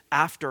Rooted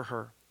after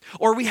her?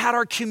 Or we had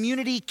our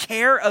community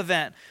care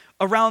event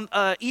around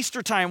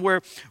Easter time,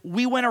 where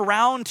we went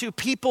around to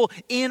people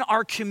in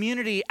our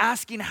community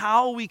asking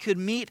how we could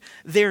meet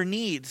their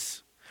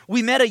needs.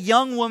 We met a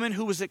young woman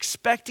who was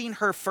expecting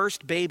her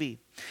first baby.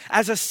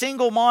 As a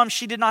single mom,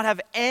 she did not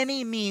have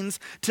any means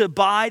to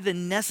buy the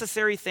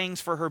necessary things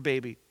for her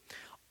baby.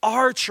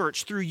 Our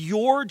church, through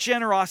your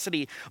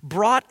generosity,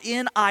 brought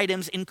in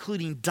items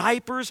including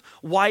diapers,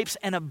 wipes,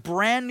 and a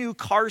brand new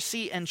car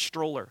seat and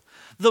stroller.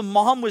 The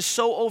mom was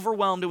so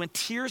overwhelmed, and with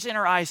tears in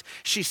her eyes,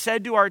 she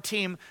said to our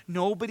team,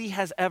 "Nobody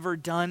has ever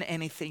done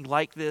anything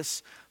like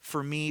this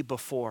for me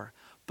before,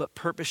 but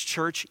Purpose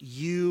Church,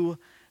 you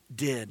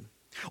did."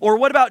 Or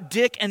what about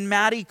Dick and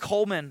Maddie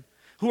Coleman,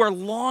 who are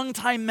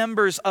longtime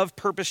members of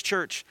Purpose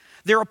Church?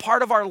 They're a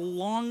part of our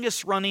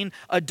longest running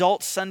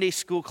adult Sunday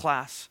school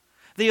class.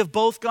 They have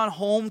both gone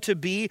home to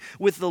be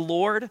with the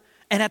Lord,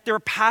 and at their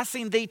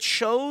passing, they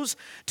chose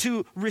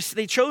to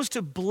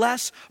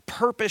bless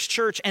Purpose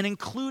Church and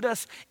include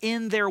us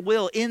in their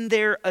will, in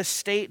their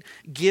estate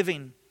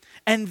giving.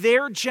 And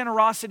their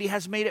generosity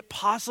has made it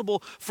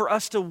possible for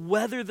us to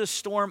weather the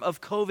storm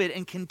of COVID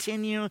and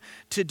continue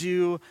to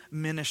do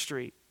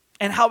ministry.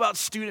 And how about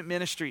student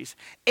ministries?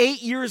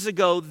 8 years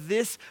ago,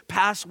 this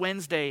past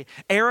Wednesday,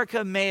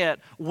 Erica Mayett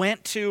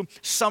went to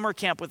summer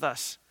camp with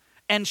us.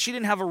 And she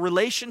didn't have a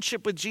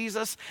relationship with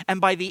Jesus.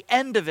 And by the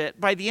end of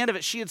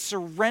it, she had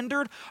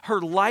surrendered her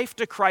life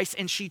to Christ,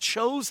 and she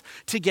chose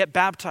to get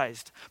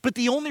baptized. But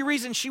the only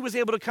reason she was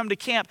able to come to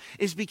camp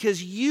is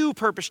because you,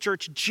 Purpose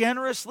Church,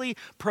 generously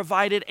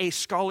provided a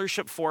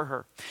scholarship for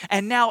her.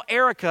 And now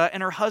Erica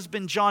and her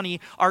husband,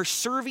 Johnny, are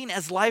serving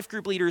as life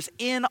group leaders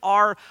in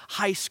our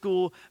high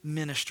school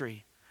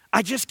ministry.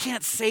 I just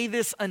can't say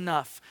this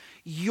enough.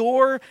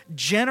 Your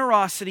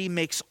generosity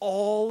makes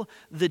all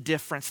the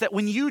difference. That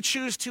when you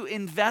choose to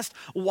invest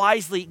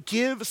wisely,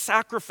 give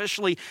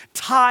sacrificially,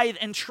 tithe,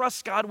 and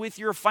trust God with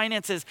your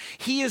finances,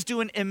 He is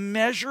doing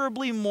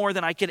immeasurably more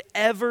than I could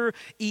ever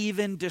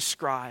even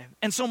describe.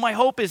 And so my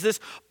hope is this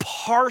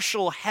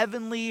partial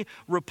heavenly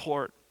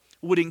report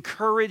would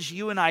encourage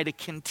you and I to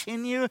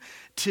continue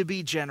to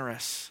be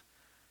generous,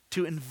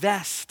 to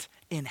invest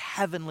in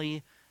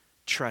heavenly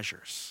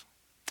treasures.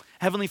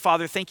 Heavenly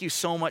Father, thank you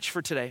so much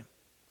for today.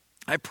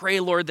 I pray,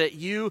 Lord, that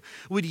you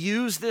would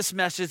use this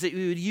message, that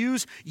you would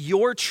use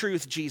your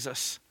truth,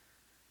 Jesus,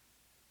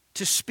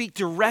 to speak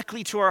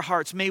directly to our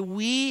hearts. May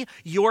we,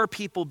 your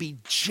people, be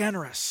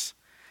generous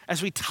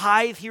as we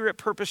tithe here at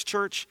Purpose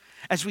Church,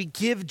 as we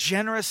give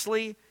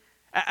generously,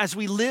 as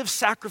we live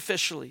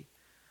sacrificially.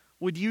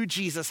 Would you,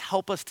 Jesus,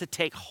 help us to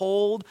take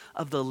hold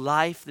of the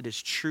life that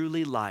is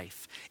truly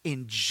life?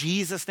 In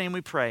Jesus' name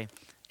we pray,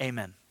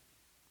 amen.